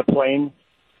down in the plane,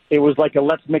 it was like a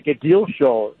let's make a deal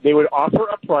show. They would offer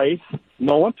a price.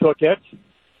 No one took it.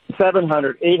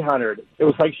 700, 800. It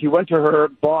was like she went to her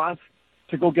boss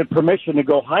to go get permission to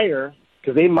go higher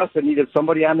because they must have needed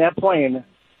somebody on that plane.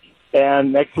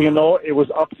 And next thing you know, it was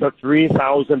up to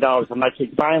 $3,000. I'm like,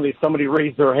 finally, somebody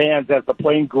raised their hands as the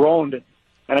plane groaned.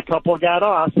 And a couple got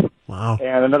off. Wow.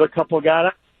 And another couple got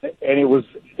off. And it was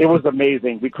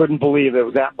amazing. We couldn't believe it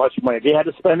was that much money. They had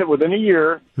to spend it within a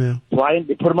year. Yeah. Flying,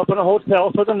 they put them up in a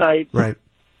hotel for the night. Right.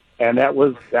 And that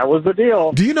was the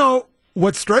deal. Do you know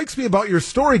what strikes me about your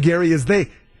story, Gary, is they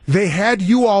had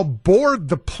you all board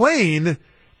the plane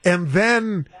and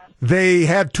then they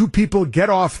had two people get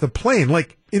off the plane.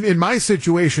 Like in my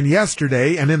situation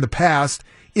yesterday and in the past,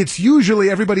 it's usually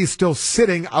everybody's still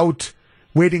sitting out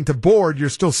waiting to board. You're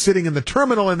still sitting in the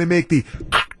terminal and they make the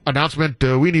announcement,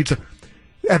 we need to.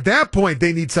 At that point,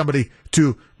 they need somebody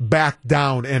to back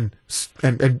down and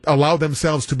allow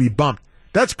themselves to be bumped.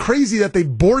 That's crazy that they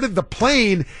boarded the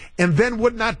plane and then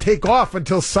would not take off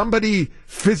until somebody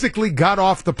physically got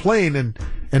off the plane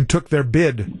and took their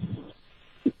bid.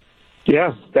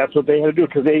 Yes, that's what they had to do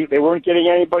because they weren't getting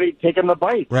anybody taking the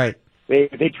bite. Right.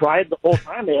 They tried the whole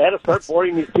time. They had to start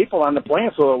boarding these people on the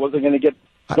plane so it wasn't going to get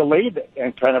delayed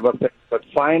and kind of a thing. But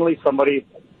finally, somebody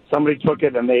took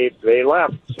it and they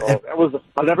left. So that was,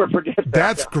 I'll never forget that.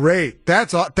 That's great.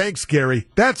 Thanks, Gary.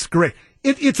 That's great.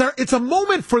 It's a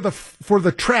moment for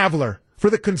the traveler, for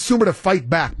the consumer to fight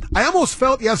back. I almost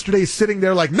felt yesterday sitting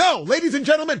there like, no, ladies and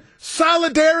gentlemen,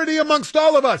 solidarity amongst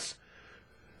all of us.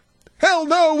 Hell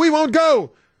no, we won't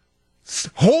go.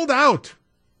 Hold out.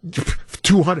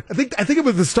 200. I think it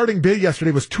was the starting bid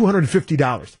yesterday was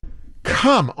 $250.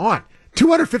 Come on.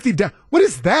 $250. What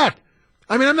is that?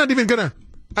 I mean, I'm not even going to,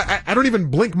 I don't even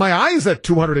blink my eyes at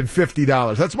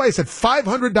 $250. That's why I said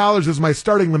 $500 is my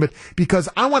starting limit because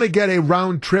I want to get a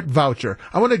round trip voucher.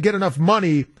 I want to get enough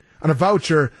money on a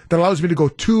voucher that allows me to go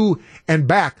to and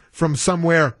back from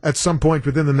somewhere at some point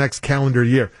within the next calendar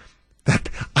year.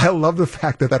 I love the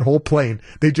fact that whole plane,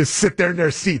 they just sit there in their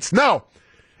seats. No.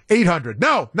 800.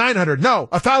 No. 900. No.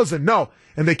 1,000. No.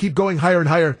 And they keep going higher and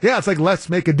higher. Yeah, it's like, let's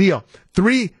make a deal.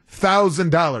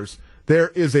 $3,000. There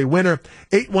is a winner.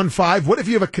 815. What if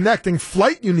you have a connecting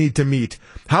flight you need to meet?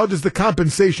 How does the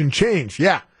compensation change?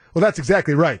 Yeah. Well, that's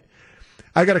exactly right.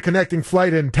 I got a connecting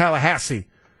flight in Tallahassee.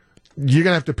 You're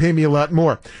going to have to pay me a lot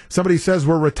more. Somebody says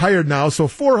we're retired now, so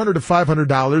 $400 to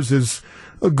 $500 is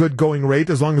a good going rate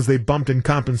as long as they bumped and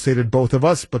compensated both of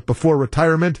us. But before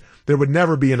retirement, there would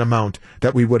never be an amount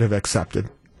that we would have accepted.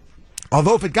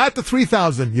 Although if it got to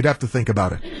 $3,000, you'd have to think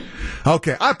about it.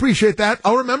 Okay, I appreciate that.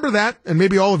 I'll remember that, and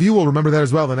maybe all of you will remember that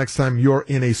as well the next time you're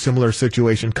in a similar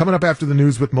situation. Coming up after the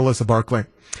news with Melissa Barclay.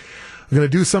 I'm going to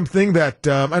do something that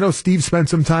I know Steve spent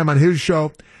some time on his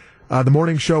show, the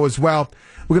morning show as well.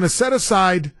 We're going to set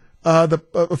aside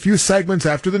a few segments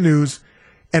after the news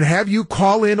and have you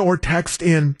call in or text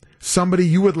in somebody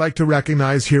you would like to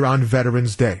recognize here on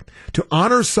Veterans Day. To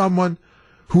honor someone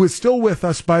who is still with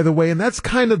us, by the way, and that's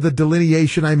kind of the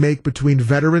delineation I make between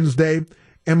Veterans Day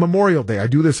and Memorial Day. I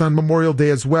do this on Memorial Day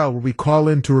as well, where we call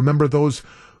in to remember those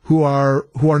who are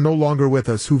no longer with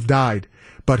us, who've died,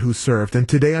 but who served. And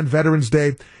today on Veterans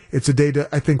Day, it's a day to,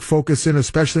 I think, focus in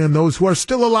especially on those who are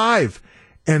still alive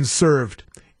and served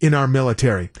in our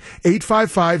military.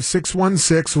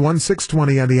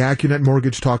 855-616-1620 on the AccuNet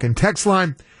Mortgage Talk and Text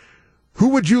line. Who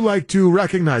would you like to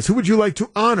recognize? Who would you like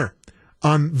to honor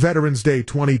on Veterans Day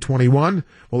 2021?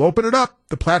 We'll open it up.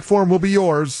 The platform will be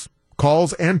yours.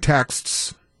 Calls and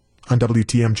texts on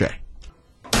WTMJ.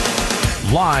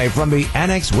 Live from the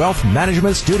Annex Wealth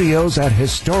Management Studios at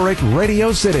historic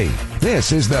Radio City,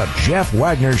 this is the Jeff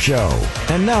Wagner Show.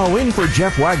 And now in for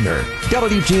Jeff Wagner,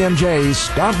 WTMJ's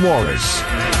Scott Warras.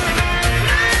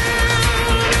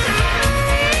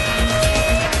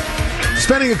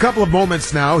 Spending a couple of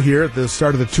moments now here at the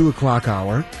start of the 2 o'clock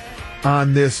hour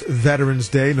on this Veterans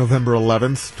Day, November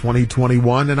 11th,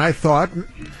 2021. And I thought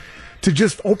to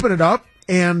just open it up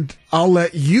and I'll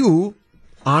let you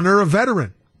honor a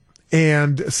veteran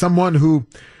and someone who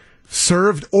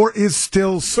served or is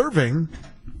still serving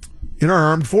in our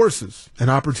armed forces. An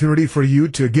opportunity for you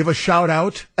to give a shout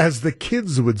out, as the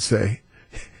kids would say.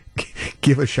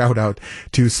 Give a shout out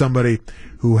to somebody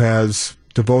who has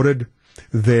devoted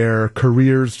their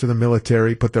careers to the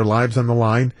military, put their lives on the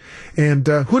line, and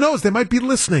who knows, they might be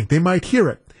listening, they might hear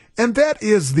it. And that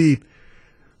is the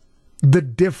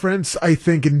difference, I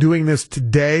think, in doing this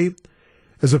today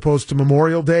as opposed to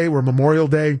Memorial Day, where Memorial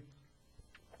Day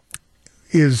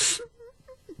is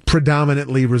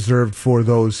predominantly reserved for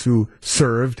those who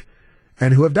served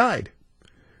and who have died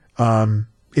in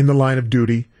the line of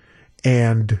duty,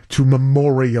 and to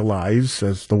memorialize,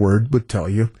 as the word would tell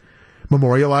you,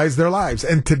 memorialize their lives.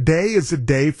 And today is a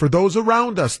day for those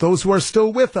around us, those who are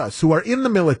still with us, who are in the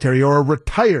military or are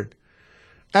retired,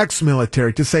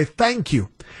 ex-military, to say thank you.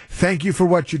 Thank you for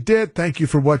what you did. Thank you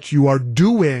for what you are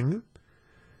doing.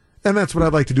 And that's what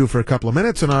I'd like to do for a couple of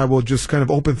minutes, and I will just kind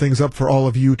of open things up for all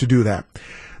of you to do that.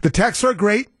 The texts are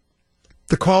great.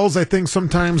 The calls, I think,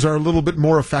 sometimes are a little bit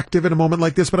more effective in a moment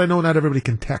like this, but I know not everybody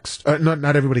can text.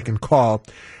 Not everybody can call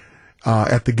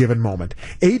at the given moment.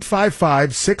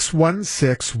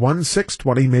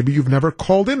 855-616-1620. Maybe you've never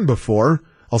called in before.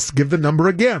 I'll give the number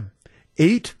again.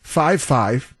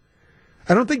 855.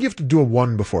 I don't think you have to do a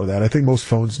 1 before that. I think most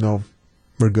phones know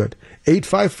we're good.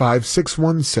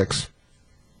 855-616.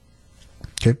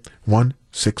 Okay,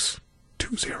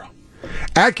 1620.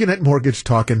 AccuNet Mortgage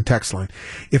Talk and Text Line.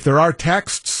 If there are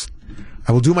texts,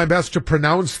 I will do my best to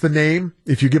pronounce the name.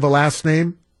 If you give a last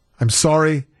name, I'm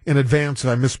sorry in advance if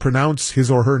I mispronounce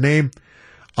his or her name.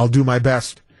 I'll do my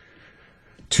best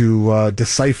to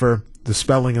decipher the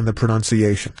spelling and the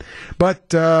pronunciation.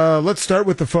 But let's start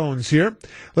with the phones here.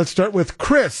 Let's start with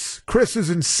Chris. Chris is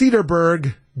in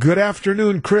Cedarburg. Good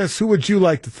afternoon, Chris. Who would you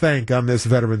like to thank on this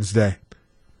Veterans Day?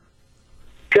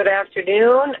 Good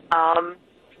afternoon.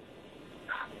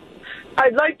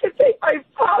 I'd like to thank my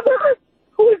father,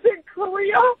 who is in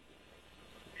Korea.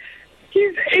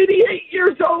 He's 88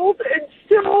 years old and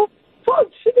still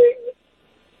functioning.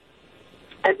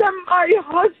 And then my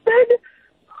husband,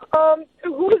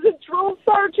 who is a drill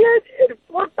sergeant in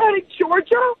Fort Benning,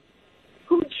 Georgia,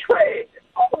 who trained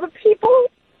all the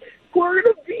people who are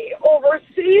going to be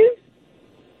overseas.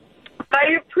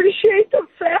 I appreciate the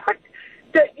fact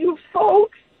that you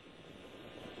folks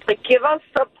give us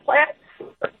the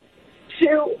platform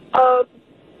to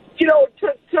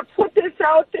put this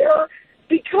out there,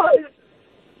 because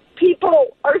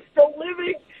people are still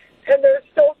living and they're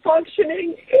still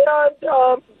functioning, and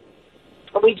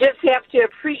we just have to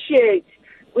appreciate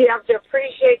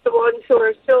the ones who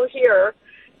are still here.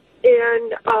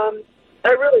 And I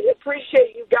really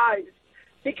appreciate you guys,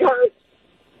 because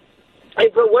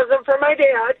if it wasn't for my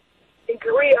dad in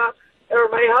Korea or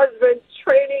my husband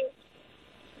training,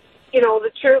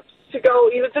 the troops to go,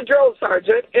 he was a drill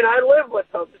sergeant, and I live with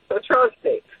him, so trust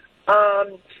me.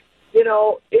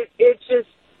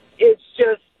 It's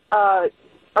just a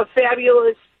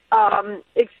fabulous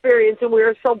experience, and we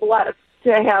are so blessed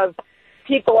to have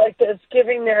people like this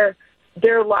giving their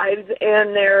lives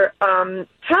and their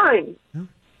time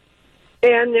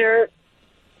and their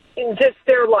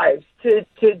lives to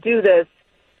do this,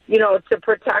 to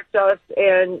protect us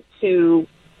and to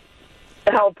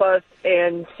help us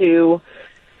and to,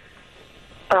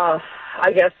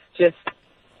 I guess, just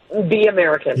be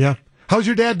American. Yeah. How's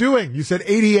your dad doing? You said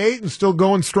 88 and still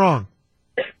going strong.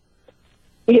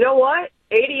 You know what?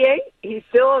 88, he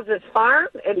still has his farm,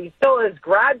 and he still has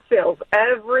garage sales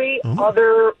every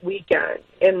other weekend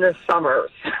in the summers.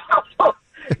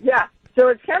 Yeah, so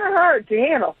it's kind of hard to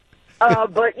handle.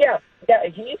 But yeah,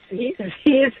 he's it.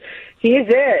 He's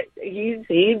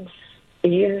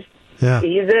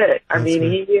it. I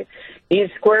mean, he's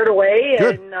squared away.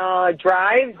 Good. And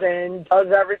drives and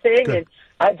does everything. Good. And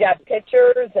I've got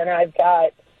pictures and I've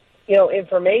got,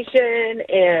 information,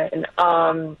 and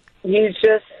he's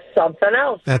just something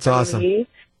else. That's awesome. And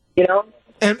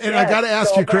I got to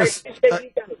ask you, Chris,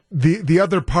 the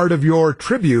other part of your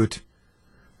tribute,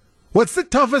 what's the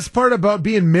toughest part about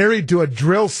being married to a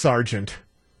drill sergeant?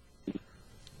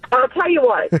 I'll tell you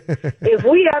what, if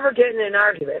we ever get in an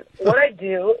argument, what I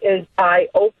do is I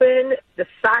open the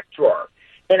sock drawer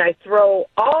and I throw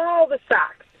all the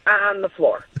socks on the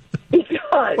floor,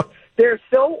 because they're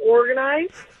so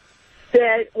organized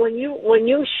that when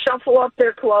you shuffle up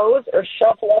their clothes or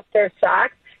shuffle up their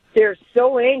socks, they're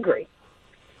so angry.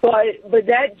 But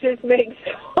that just makes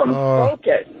them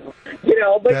focus,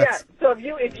 But yeah, so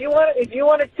if you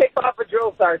want to tick off a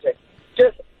drill sergeant,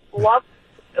 just fluff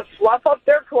up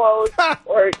their clothes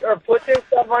or put their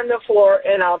stuff on the floor,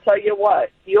 and I'll tell you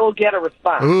what, you'll get a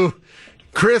response. Ooh,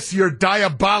 Chris, you're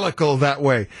diabolical that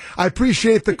way. I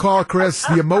appreciate the call, Chris.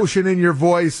 The emotion in your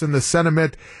voice and the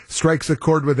sentiment strikes a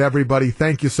chord with everybody.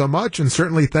 Thank you so much, and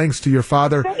certainly thanks to your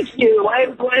father. Thank you. I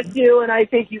bless you, and I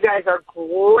think you guys are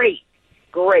great.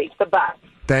 Great. The best.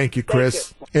 Thank you,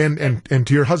 Chris. And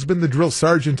to your husband, the drill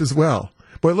sergeant, as well.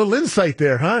 Boy, a little insight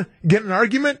there, huh? Get in an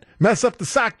argument, mess up the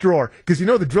sock drawer. Because you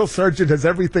know the drill sergeant has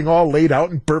everything all laid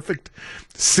out in perfect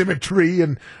symmetry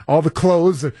and all the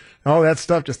clothes and all that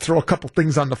stuff. Just throw a couple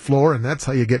things on the floor, and that's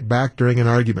how you get back during an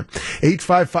argument.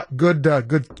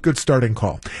 855, good starting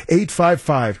call.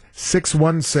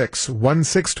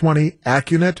 855-616-1620,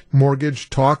 AccuNet Mortgage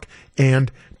Talk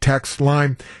and Text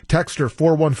line. Texter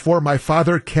 414, my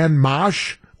father, Ken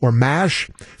Mosh, or MASH,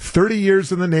 30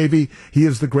 years in the Navy. He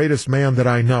is the greatest man that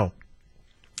I know.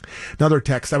 Another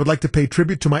text. I would like to pay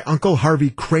tribute to my uncle Harvey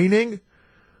Craning,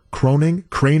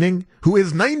 who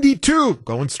is 92.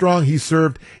 Going strong. He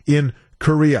served in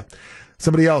Korea.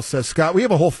 Somebody else says, Scott, we have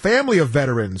a whole family of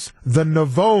veterans. The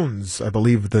Navones, I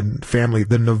believe the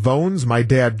Navones, my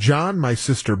dad John, my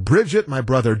sister Bridget, my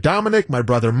brother Dominic, my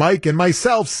brother Mike, and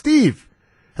myself, Steve.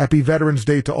 Happy Veterans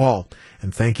Day to all.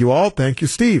 And thank you all. Thank you,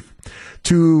 Steve.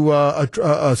 To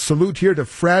a salute here to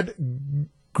Fred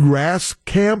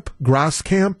Graskamp,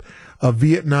 a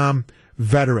Vietnam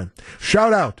veteran.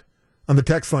 Shout out on the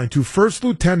text line to First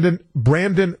Lieutenant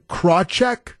Brandon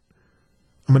Krawcheck.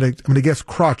 I'm gonna guess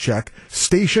Krawcheck,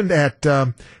 stationed at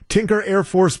Tinker Air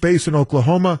Force Base in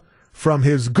Oklahoma, from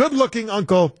his good-looking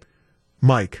uncle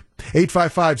Mike.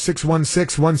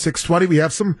 855-616-1620. We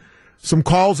have some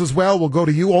calls as well. We'll go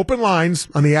to you. Open lines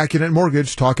on the AccuNet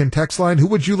Mortgage Talk and Text line. Who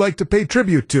would you like to pay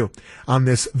tribute to on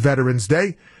this Veterans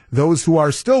Day? Those who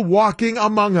are still walking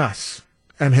among us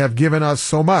and have given us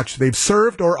so much. They've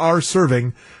served or are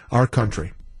serving our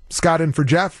country. Scott in for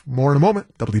Jeff. More in a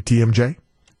moment. WTMJ.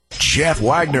 Jeff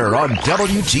Wagner on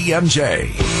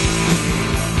WTMJ.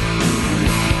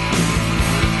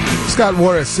 Scott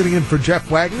Warras sitting in for Jeff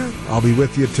Wagner. I'll be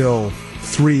with you till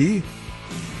 3.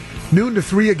 Noon to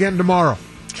 3 again tomorrow.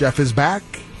 Jeff is back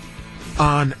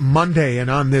on Monday and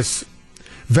on this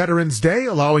Veterans Day,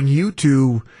 allowing you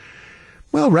to,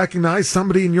 recognize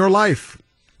somebody in your life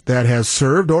that has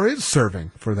served or is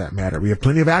serving, for that matter. We have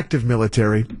plenty of active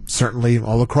military, certainly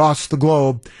all across the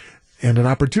globe, and an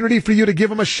opportunity for you to give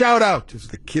them a shout-out, as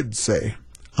the kids say,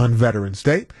 on Veterans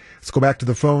Day. Let's go back to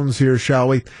the phones here, shall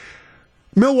we?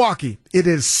 Milwaukee, it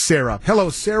is Sarah. Hello,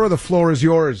 Sarah. The floor is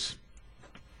yours.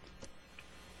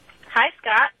 Hi,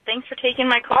 Scott. Thanks for taking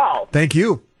my call. Thank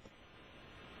you.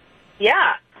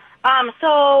 Yeah.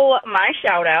 So my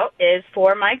shout-out is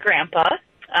for my grandpa,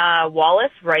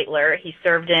 Wallace Reitler. He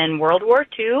served in World War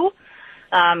II.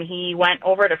 He went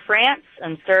over to France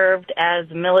and served as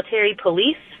military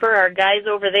police for our guys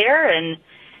over there, and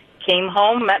came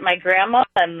home, met my grandma,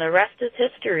 and the rest is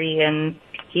history. And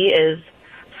he is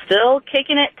still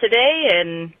kicking it today,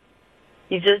 and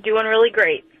he's just doing really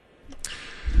great.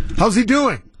 How's he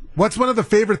doing? What's one of the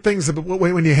favorite things about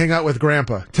when you hang out with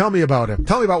Grandpa? Tell me about him.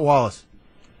 Tell me about Wallace.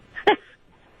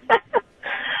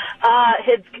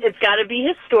 It's got to be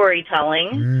his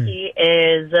storytelling. He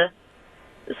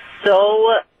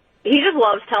just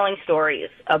loves telling stories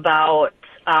about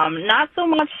not so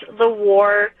much the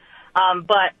war,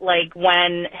 but like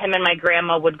when him and my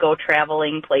grandma would go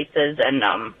traveling places, and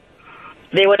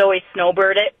they would always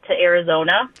snowbird it to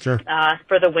Arizona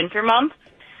for the winter months.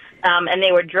 And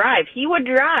they would drive. He would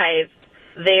drive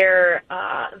their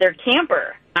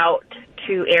camper out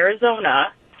to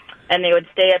Arizona, and they would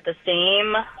stay at the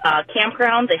same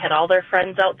campground. They had all their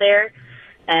friends out there,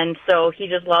 and so he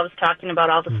just loves talking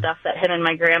about all the stuff that him and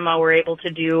my grandma were able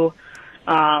to do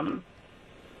once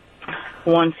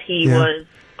he was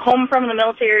home from the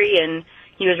military and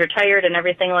he was retired and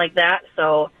everything like that.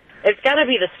 So it's got to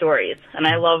be the stories, and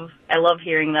I love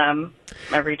hearing them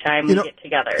every time we get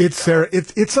together. Sarah,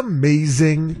 it's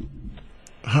amazing.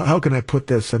 How can I put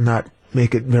this and not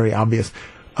make it very obvious,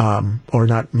 or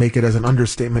not make it as an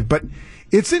understatement? But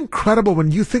it's incredible when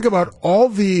you think about all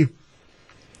the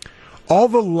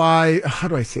lives. How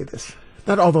do I say this?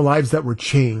 Not all the lives that were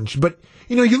changed, but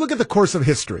you look at the course of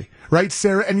history, right,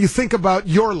 Sarah, and you think about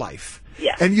your life,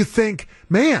 and you think,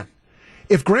 man,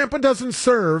 if Grandpa doesn't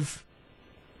serve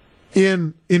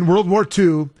in World War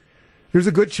II, there's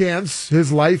a good chance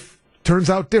his life turns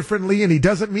out differently, and he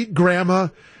doesn't meet Grandma.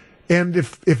 And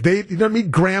if they don't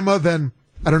meet Grandma, then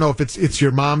I don't know if it's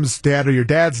your mom's dad or your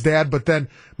dad's dad, but then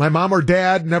my mom or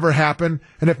dad never happened.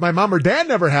 And if my mom or dad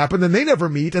never happened, then they never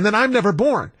meet, and then I'm never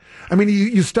born. I mean,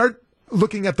 you start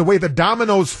looking at the way the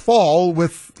dominoes fall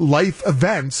with life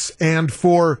events, and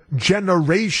for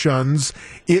generations,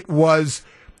 it was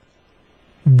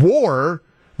war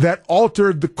that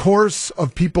altered the course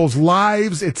of people's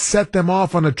lives. It set them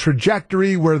off on a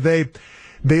trajectory where they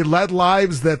led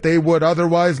lives that they would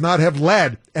otherwise not have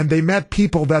led, and they met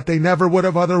people that they never would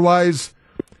have otherwise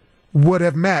would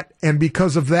have met. And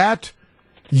because of that,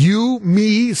 you,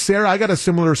 me, Sarah, I got a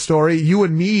similar story. You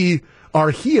and me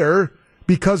are here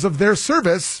because of their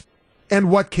service and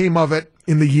what came of it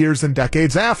in the years and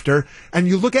decades after. And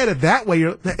you look at it that way,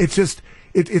 it's just,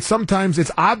 it's sometimes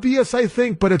it's obvious, I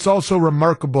think, but it's also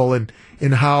remarkable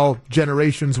in how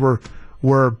generations were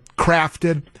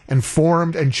crafted and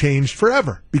formed and changed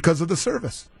forever because of the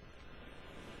service.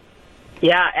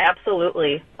 Yeah,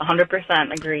 absolutely.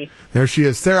 100% agree. There she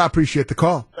is. Sarah, I appreciate the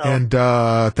call. And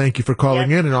thank you for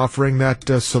calling in and offering that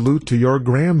salute to your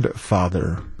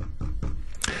grandfather.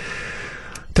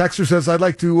 Texter says, I'd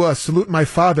like to salute my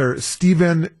father,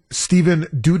 Stephen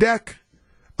Dudek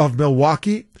of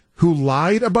Milwaukee, who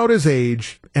lied about his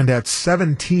age and at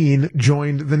 17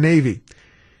 joined the Navy.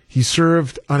 He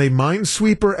served on a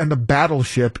minesweeper and a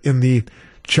battleship in the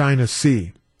China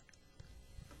Sea.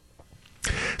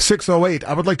 608,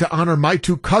 I would like to honor my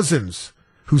two cousins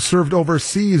who served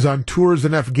overseas on tours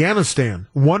in Afghanistan,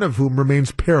 one of whom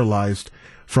remains paralyzed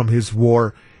from his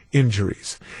war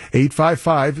injuries.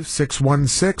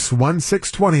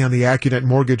 855-616-1620 on the AccuNet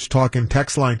Mortgage Talk and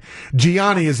Text line.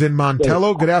 Gianni is in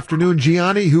Montello. Good afternoon,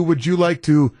 Gianni. Who would you like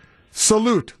to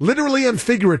salute, literally and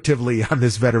figuratively, on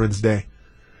this Veterans Day?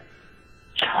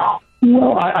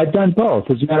 Well, I've done both.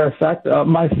 As a matter of fact,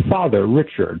 my father,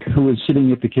 Richard, who was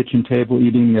sitting at the kitchen table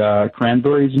eating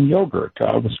cranberries and yogurt,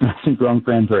 Wisconsin-grown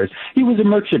cranberries. He was a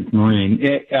merchant marine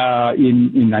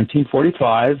in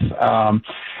 1945,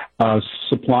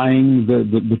 supplying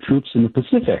the troops in the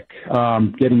Pacific,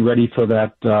 getting ready for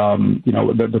that,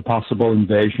 the possible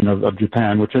invasion of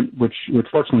Japan, which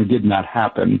fortunately did not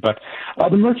happen. But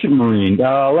the merchant marine,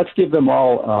 let's give them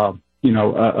all.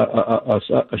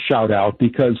 A shout out,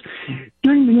 because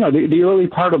during the early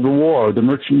part of the war, the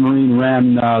merchant marine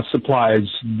ran supplies.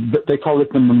 They called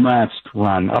it the Murmansk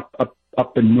run up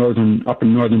in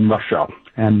northern Russia.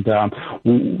 And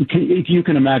if you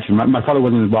can imagine, my father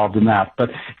wasn't involved in that,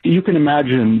 but you can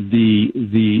imagine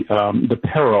the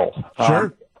peril.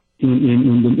 Sure.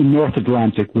 In the North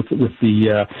Atlantic with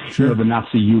the the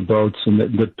Nazi U-boats and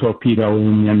the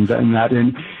torpedoing and that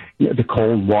in the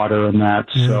cold water and that.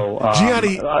 So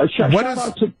Gianni, what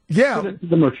is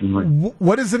the merchant marine?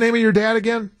 What is the name of your dad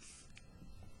again?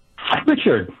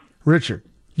 Richard. Richard.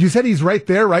 You said he's right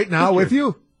there right now with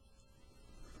you?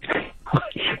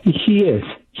 He is.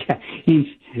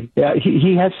 Yeah,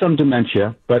 he has some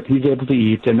dementia, but he's able to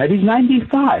eat, and that he's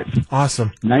 95.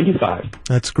 Awesome. 95.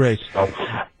 That's great. So,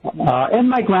 and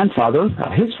my grandfather,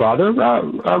 his father,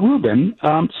 Reuben,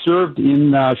 served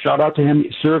in, shout out to him,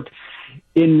 served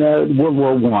in World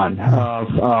War I,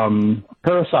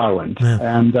 Paris Island. Yeah.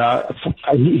 And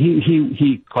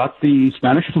he caught the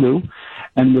Spanish flu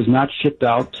and was not shipped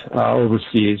out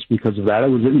overseas because of that. It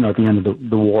was, at the end of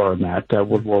the war in that,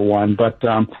 World War I. But,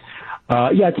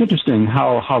 it's interesting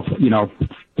how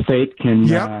fate can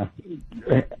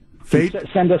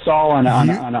send us all on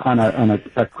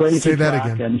a crazy track.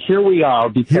 Again. And here we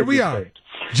are. Here we are.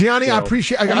 Gianni, I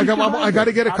appreciate. I got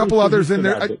to get a couple others in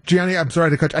there. Gianni, I'm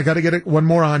sorry to cut. I got to get one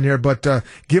more on here, but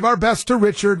give our best to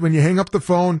Richard when you hang up the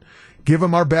phone. Give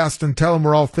him our best and tell him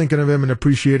we're all thinking of him and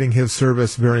appreciating his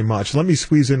service very much. Let me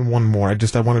squeeze in one more. I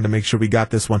wanted to make sure we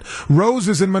got this one. Rose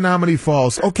is in Menominee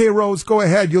Falls. Okay, Rose, go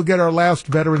ahead. You'll get our last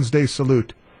Veterans Day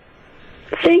salute.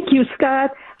 Thank you, Scott.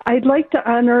 I'd like to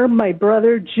honor my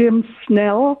brother, Jim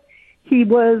Snell. He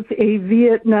was he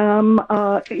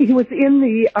was in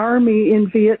the Army in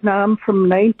Vietnam from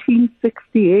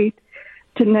 1968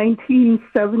 to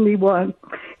 1971.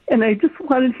 And I just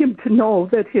wanted him to know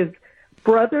that his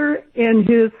brother and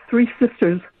his three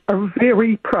sisters are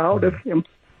very proud of him.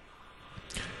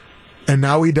 And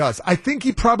now he does. I think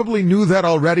he probably knew that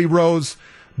already, Rose,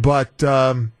 but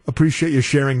appreciate you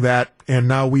sharing that. And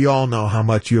now we all know how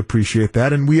much you appreciate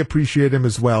that, and we appreciate him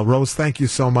as well. Rose, thank you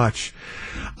so much.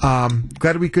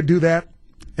 Glad we could do that,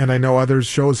 and I know other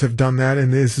shows have done that,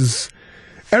 and this is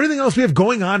everything else we have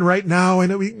going on right now. I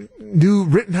know we do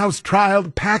Rittenhouse trial,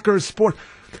 Packers, sport.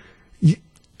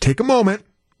 Take a moment.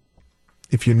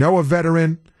 If you know a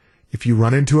veteran, if you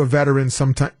run into a veteran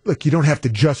sometime, look, you don't have to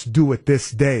just do it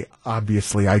this day.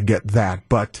 Obviously, I get that,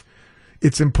 but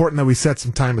it's important that we set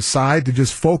some time aside to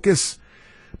just focus,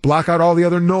 block out all the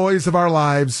other noise of our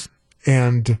lives,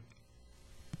 and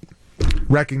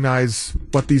recognize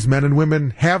what these men and women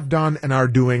have done and are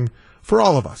doing for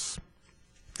all of us.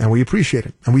 And we appreciate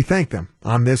it. And we thank them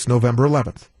on this November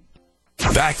 11th.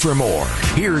 Back for more.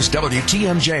 Here's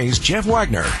WTMJ's Jeff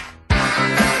Wagner.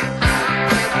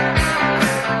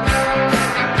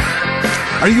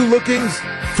 Are you looking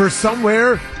for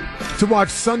somewhere to watch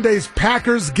Sunday's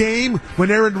Packers game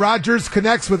when Aaron Rodgers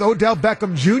connects with Odell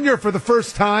Beckham Jr. for the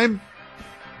first time?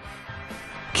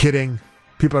 Kidding.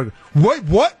 People are,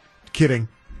 what? Kidding.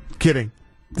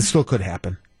 This still could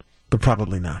happen, but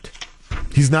probably not.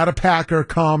 He's not a Packer.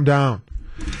 Calm down.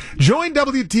 Join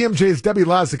WTMJ's Debbie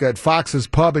Lazica at Fox's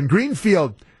Pub in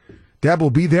Greenfield. Deb will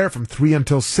be there from 3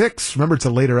 until 6. Remember, it's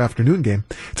a later afternoon game.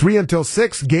 3 until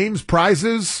 6, games,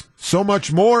 prizes, so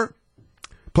much more.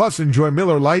 Plus, enjoy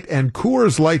Miller Lite and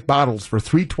Coors Light bottles for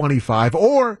 $3.25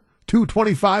 or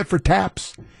 $2.25 for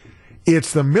taps.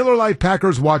 It's the Miller Lite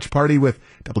Packers Watch Party with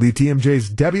WTMJ's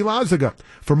Debbie Lazica.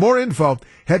 For more info,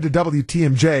 head to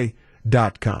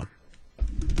WTMJ.com.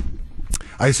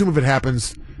 I assume if it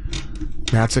happens,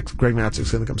 Greg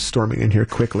Matzek's going to come storming in here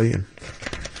quickly and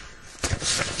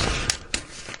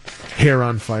hair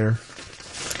on fire.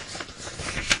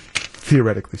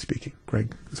 Theoretically speaking,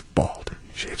 Greg is bald.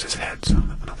 He shaves his head, so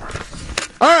that won't work.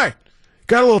 All right.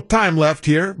 Got a little time left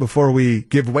here before we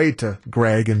give way to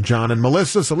Greg and John and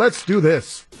Melissa, so let's do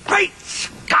this. Great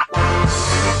Scott!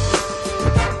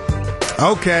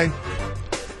 Okay.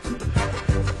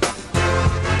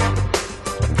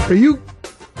 Are you,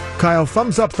 Kyle,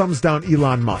 thumbs up, thumbs down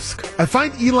Elon Musk? I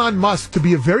find Elon Musk to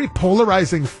be a very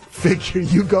polarizing figure.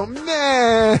 You go,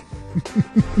 meh.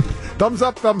 Thumbs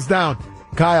up, thumbs down.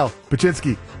 Kyle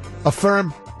Paczynski,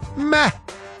 affirm, meh.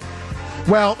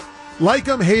 Well, like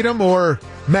him, hate him, or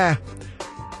meh.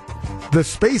 The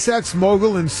SpaceX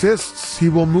mogul insists he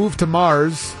will move to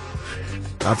Mars,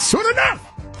 not soon enough,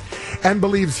 and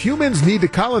believes humans need to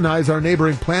colonize our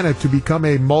neighboring planet to become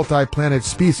a multi-planet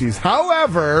species.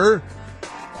 However,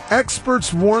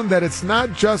 experts warn that it's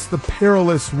not just the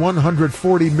perilous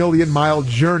 140 million mile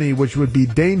journey which would be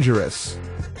dangerous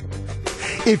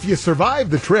if you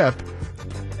survive the trip.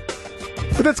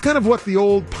 But that's kind of what the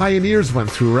old pioneers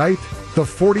went through, right? The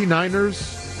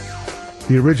 49ers,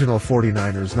 the original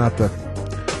 49ers, not the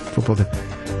football team.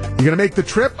 You're going to make the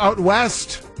trip out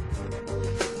west.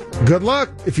 Good luck.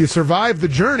 If you survive the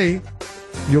journey,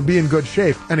 you'll be in good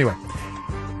shape. Anyway,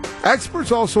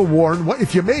 experts also warn,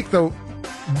 if you make the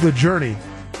journey,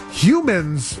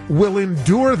 humans will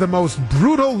endure the most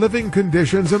brutal living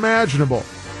conditions imaginable.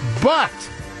 But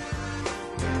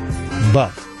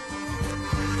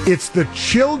it's the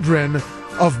children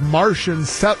of Martian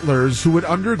settlers who would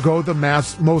undergo the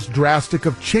most drastic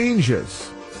of changes.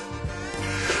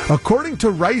 According to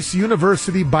Rice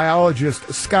University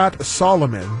biologist Scott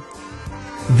Solomon,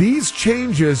 these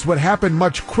changes would happen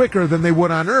much quicker than they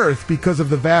would on Earth because of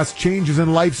the vast changes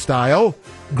in lifestyle,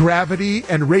 gravity,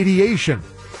 and radiation.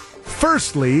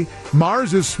 Firstly,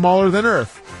 Mars is smaller than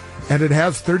Earth, and it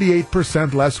has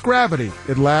 38% less gravity.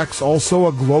 It lacks also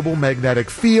a global magnetic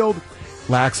field,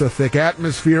 lacks a thick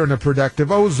atmosphere, and a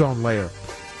protective ozone layer.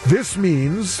 This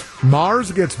means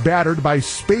Mars gets battered by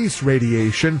space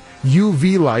radiation,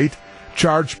 UV light,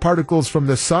 charged particles from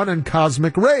the sun, and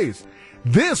cosmic rays.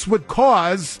 This would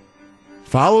cause,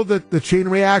 follow the chain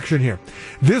reaction here,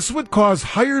 this would cause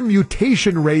higher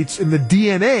mutation rates in the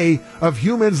DNA of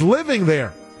humans living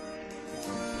there.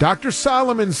 Dr.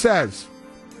 Solomon says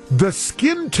the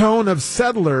skin tone of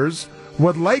settlers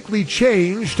would likely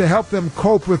change to help them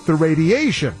cope with the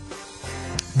radiation.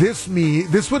 This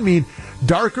would mean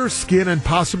darker skin and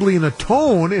possibly in a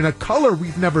color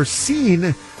we've never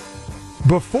seen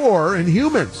before in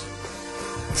humans.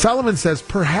 Solomon says,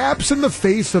 perhaps in the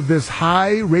face of this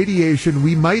high radiation,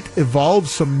 we might evolve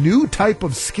some new type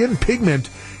of skin pigment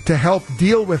to help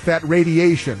deal with that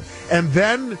radiation. And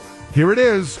then, here it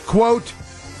is, quote,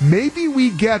 maybe we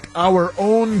get our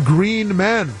own green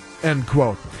men, end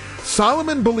quote.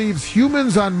 Solomon believes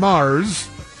humans on Mars,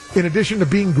 in addition to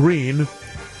being green,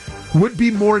 would be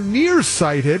more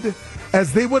nearsighted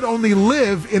as they would only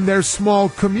live in their small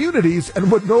communities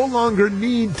and would no longer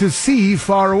need to see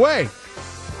far away.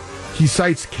 He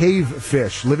cites cave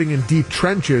fish living in deep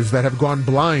trenches that have gone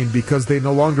blind because they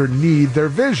no longer need their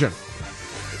vision.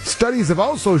 Studies have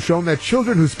also shown that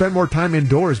children who spend more time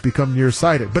indoors become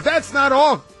nearsighted. But that's not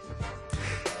all.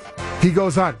 He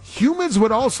goes on, humans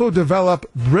would also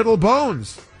develop brittle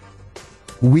bones,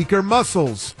 weaker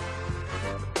muscles.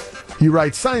 He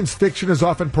writes, science fiction has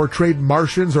often portrayed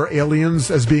Martians or aliens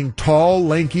as being tall,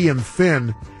 lanky, and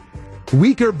thin.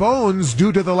 Weaker bones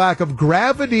due to the lack of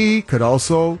gravity could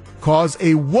also cause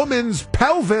a woman's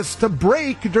pelvis to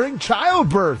break during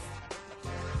childbirth.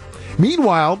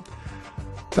 Meanwhile,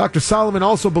 Dr. Solomon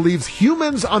also believes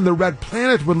humans on the red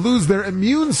planet would lose their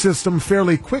immune system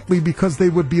fairly quickly because they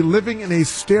would be living in a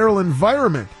sterile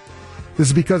environment. This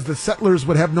is because the settlers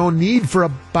would have no need for a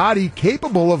body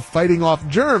capable of fighting off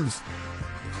germs.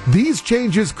 These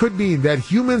changes could mean that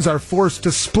humans are forced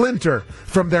to splinter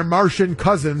from their Martian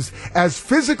cousins as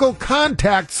physical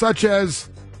contact, such as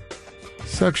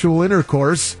sexual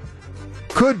intercourse,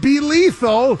 could be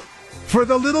lethal for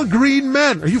the little green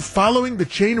men. Are you following the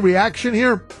chain reaction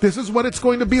here? This is what it's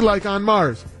going to be like on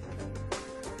Mars.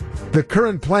 The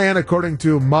current plan, according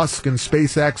to Musk and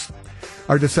SpaceX,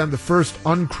 are to send the first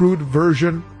uncrewed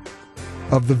version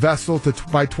of the vessel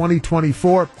by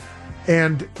 2024.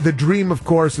 And the dream, of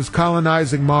course, is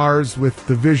colonizing Mars with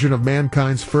the vision of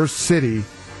mankind's first city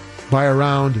by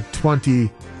around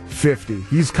 2050.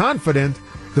 He's confident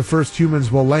the first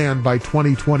humans will land by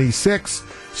 2026.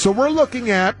 So we're looking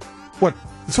at, what,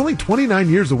 it's only 29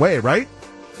 years away, right?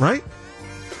 Right?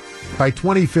 By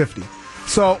 2050.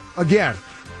 So, again,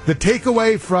 the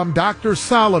takeaway from Dr.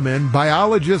 Solomon,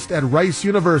 biologist at Rice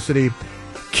University,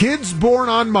 kids born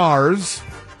on Mars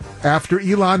after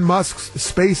Elon Musk's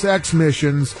SpaceX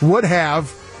missions would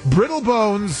have brittle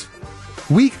bones,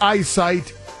 weak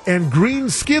eyesight, and green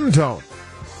skin tone.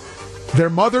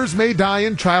 Their mothers may die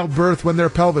in childbirth when their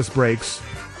pelvis breaks.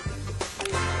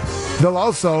 They'll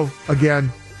also,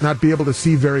 again, not be able to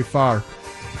see very far.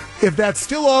 If that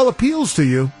still all appeals to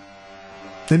you,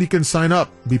 then you can sign up,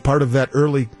 be part of that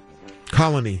early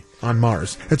colony on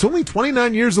Mars. It's only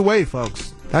 29 years away,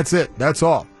 folks. That's it. That's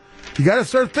all. You got to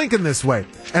start thinking this way.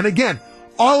 And again,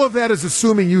 all of that is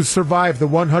assuming you survive the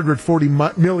 140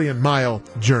 million mile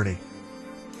journey.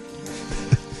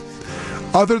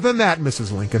 Other than that,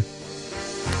 Mrs. Lincoln.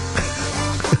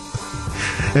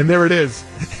 And there it is.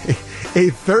 A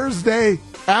Thursday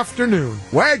afternoon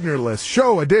Wagner-less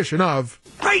show edition of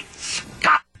Great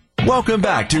Scott! Welcome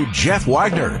back to Jeff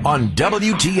Wagner on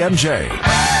WTMJ.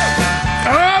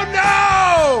 Oh,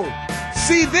 no!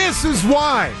 See, this is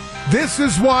why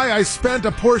I spent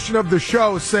a portion of the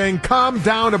show saying calm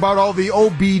down about all the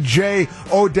OBJ,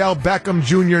 Odell Beckham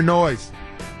Jr. noise.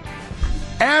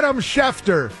 Adam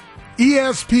Schefter,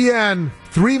 ESPN,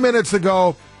 3 minutes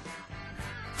ago,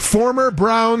 former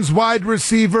Browns wide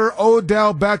receiver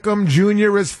Odell Beckham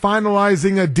Jr. is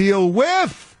finalizing a deal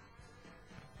with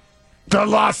the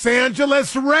Los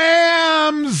Angeles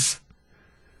Rams.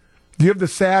 Do you have the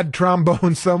sad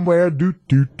trombone somewhere? Do,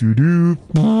 do, do, do.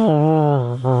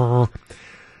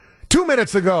 2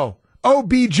 minutes ago,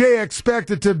 OBJ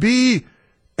expected to be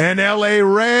an LA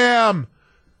Ram.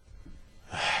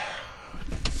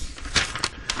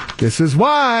 This is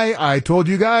why I told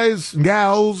you guys and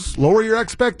gals, lower your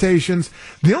expectations.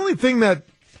 The only thing that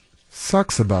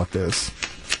sucks about this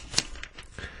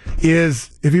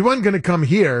is if he wasn't going to come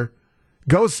here,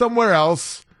 go somewhere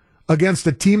else against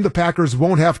a team the Packers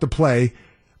won't have to play.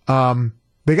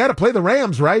 They got to play the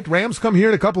Rams, right? Rams come here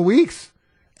in a couple weeks.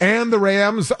 And the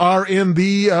Rams are in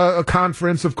the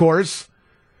conference, of course.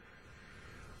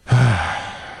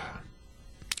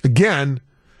 Again,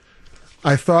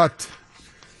 I thought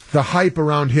the hype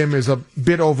around him is a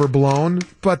bit overblown,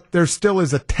 but there still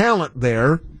is a talent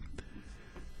there.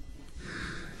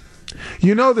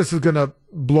 You know this is going to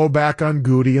blow back on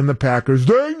Goody and the Packers.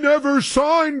 They never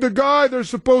signed the guy they're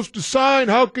supposed to sign.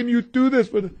 How can you do this?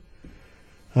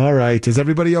 All right, is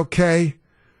everybody okay?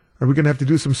 Are we going to have to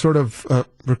do some sort of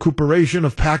recuperation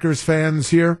of Packers fans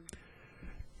here?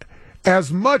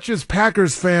 As much as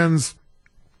Packers fans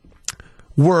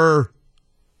were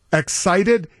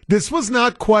excited, this was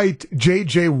not quite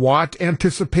J.J. Watt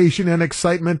anticipation and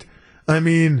excitement. I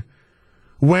mean,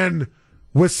 when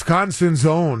Wisconsin's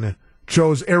own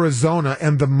chose Arizona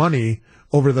and the money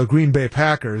over the Green Bay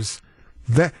Packers,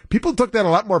 that people took that a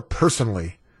lot more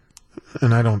personally.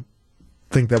 And I don't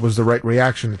think that was the right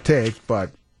reaction to take,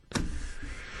 but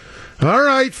all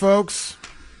right, folks.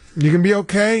 You can be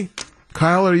okay.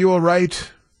 Kyle, are you all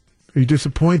right? Are you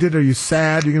disappointed? Are you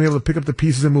sad? You're going to be able to pick up the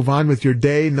pieces and move on with your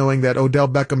day, knowing that Odell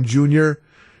Beckham Jr.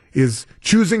 is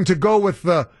choosing to go with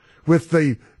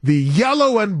the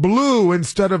yellow and blue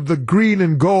instead of the green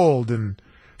and gold, and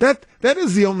that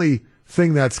is the only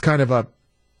thing that's kind of a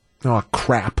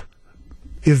crap.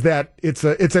 Is that it's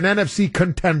an NFC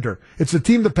contender. It's a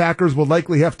team the Packers will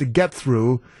likely have to get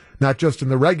through, not just in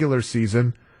the regular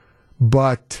season,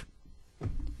 but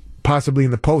possibly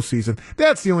in the postseason.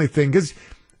 That's the only thing.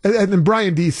 And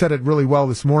Brian D. said it really well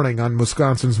this morning on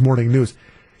Wisconsin's Morning News.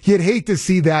 you'd hate to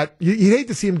see that. You'd hate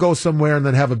to see him go somewhere and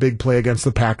then have a big play against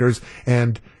the Packers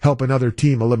and help another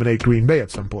team eliminate Green Bay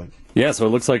at some point. Yeah, so it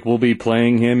looks like we'll be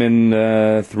playing him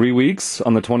in 3 weeks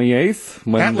on the 28th.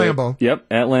 At Lambeau. Yep,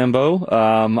 at Lambeau.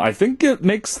 I think it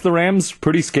makes the Rams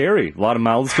pretty scary. A lot of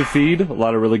mouths to feed, a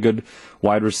lot of really good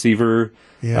wide receivers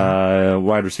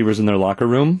in their locker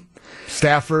room.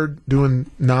 Stafford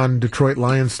doing non-Detroit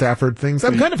Lions Stafford things.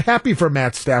 I'm kind of happy for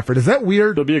Matt Stafford. Is that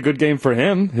weird? It'll be a good game for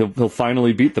him. He'll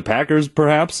finally beat the Packers,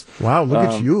 perhaps. Wow, look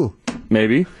at you.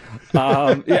 Maybe.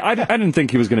 I didn't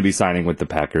think he was going to be signing with the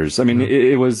Packers. I mean,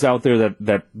 it was out there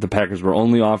that the Packers were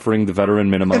only offering the veteran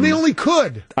minimum. And they only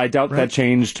could. I doubt that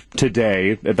changed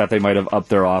today, that they might have upped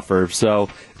their offer. So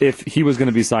if he was going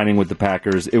to be signing with the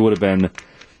Packers, it would have been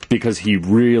because he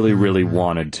really, really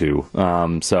wanted to.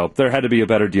 So there had to be a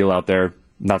better deal out there.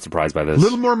 Not surprised by this. A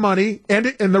little more money, and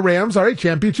the Rams are a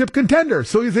championship contender.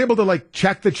 So he's able to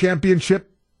check the championship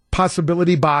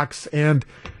possibility box and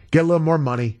get a little more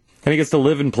money. And he gets to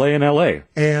live and play in L.A.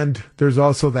 And there's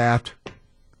also that.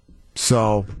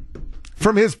 So,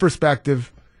 from his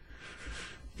perspective,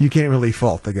 you can't really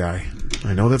fault the guy.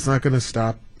 I know that's not going to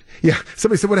stop. Yeah,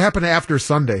 somebody said, what happened after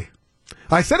Sunday?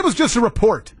 I said it was just a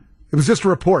report. It was just a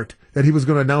report that he was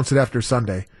going to announce it after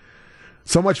Sunday.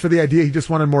 So much for the idea he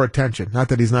just wanted more attention. Not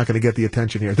that he's not going to get the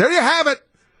attention here. There you have it.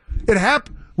 It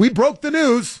happened. We broke the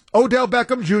news. Odell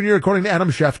Beckham Jr., according to Adam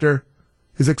Schefter,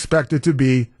 is expected to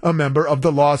be a member of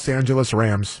the Los Angeles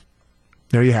Rams.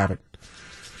 There you have it.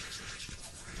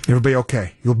 It'll be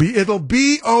okay. It'll be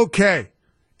okay.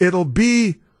 It'll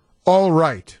be all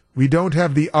right. We don't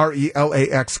have the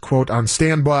RELAX quote on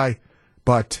standby,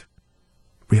 but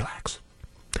relax.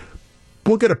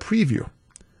 We'll get a preview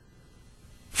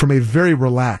from a very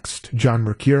relaxed John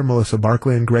Mercure, Melissa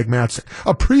Barclay, and Greg Mattson.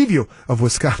 A preview of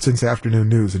Wisconsin's afternoon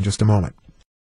news in just a moment.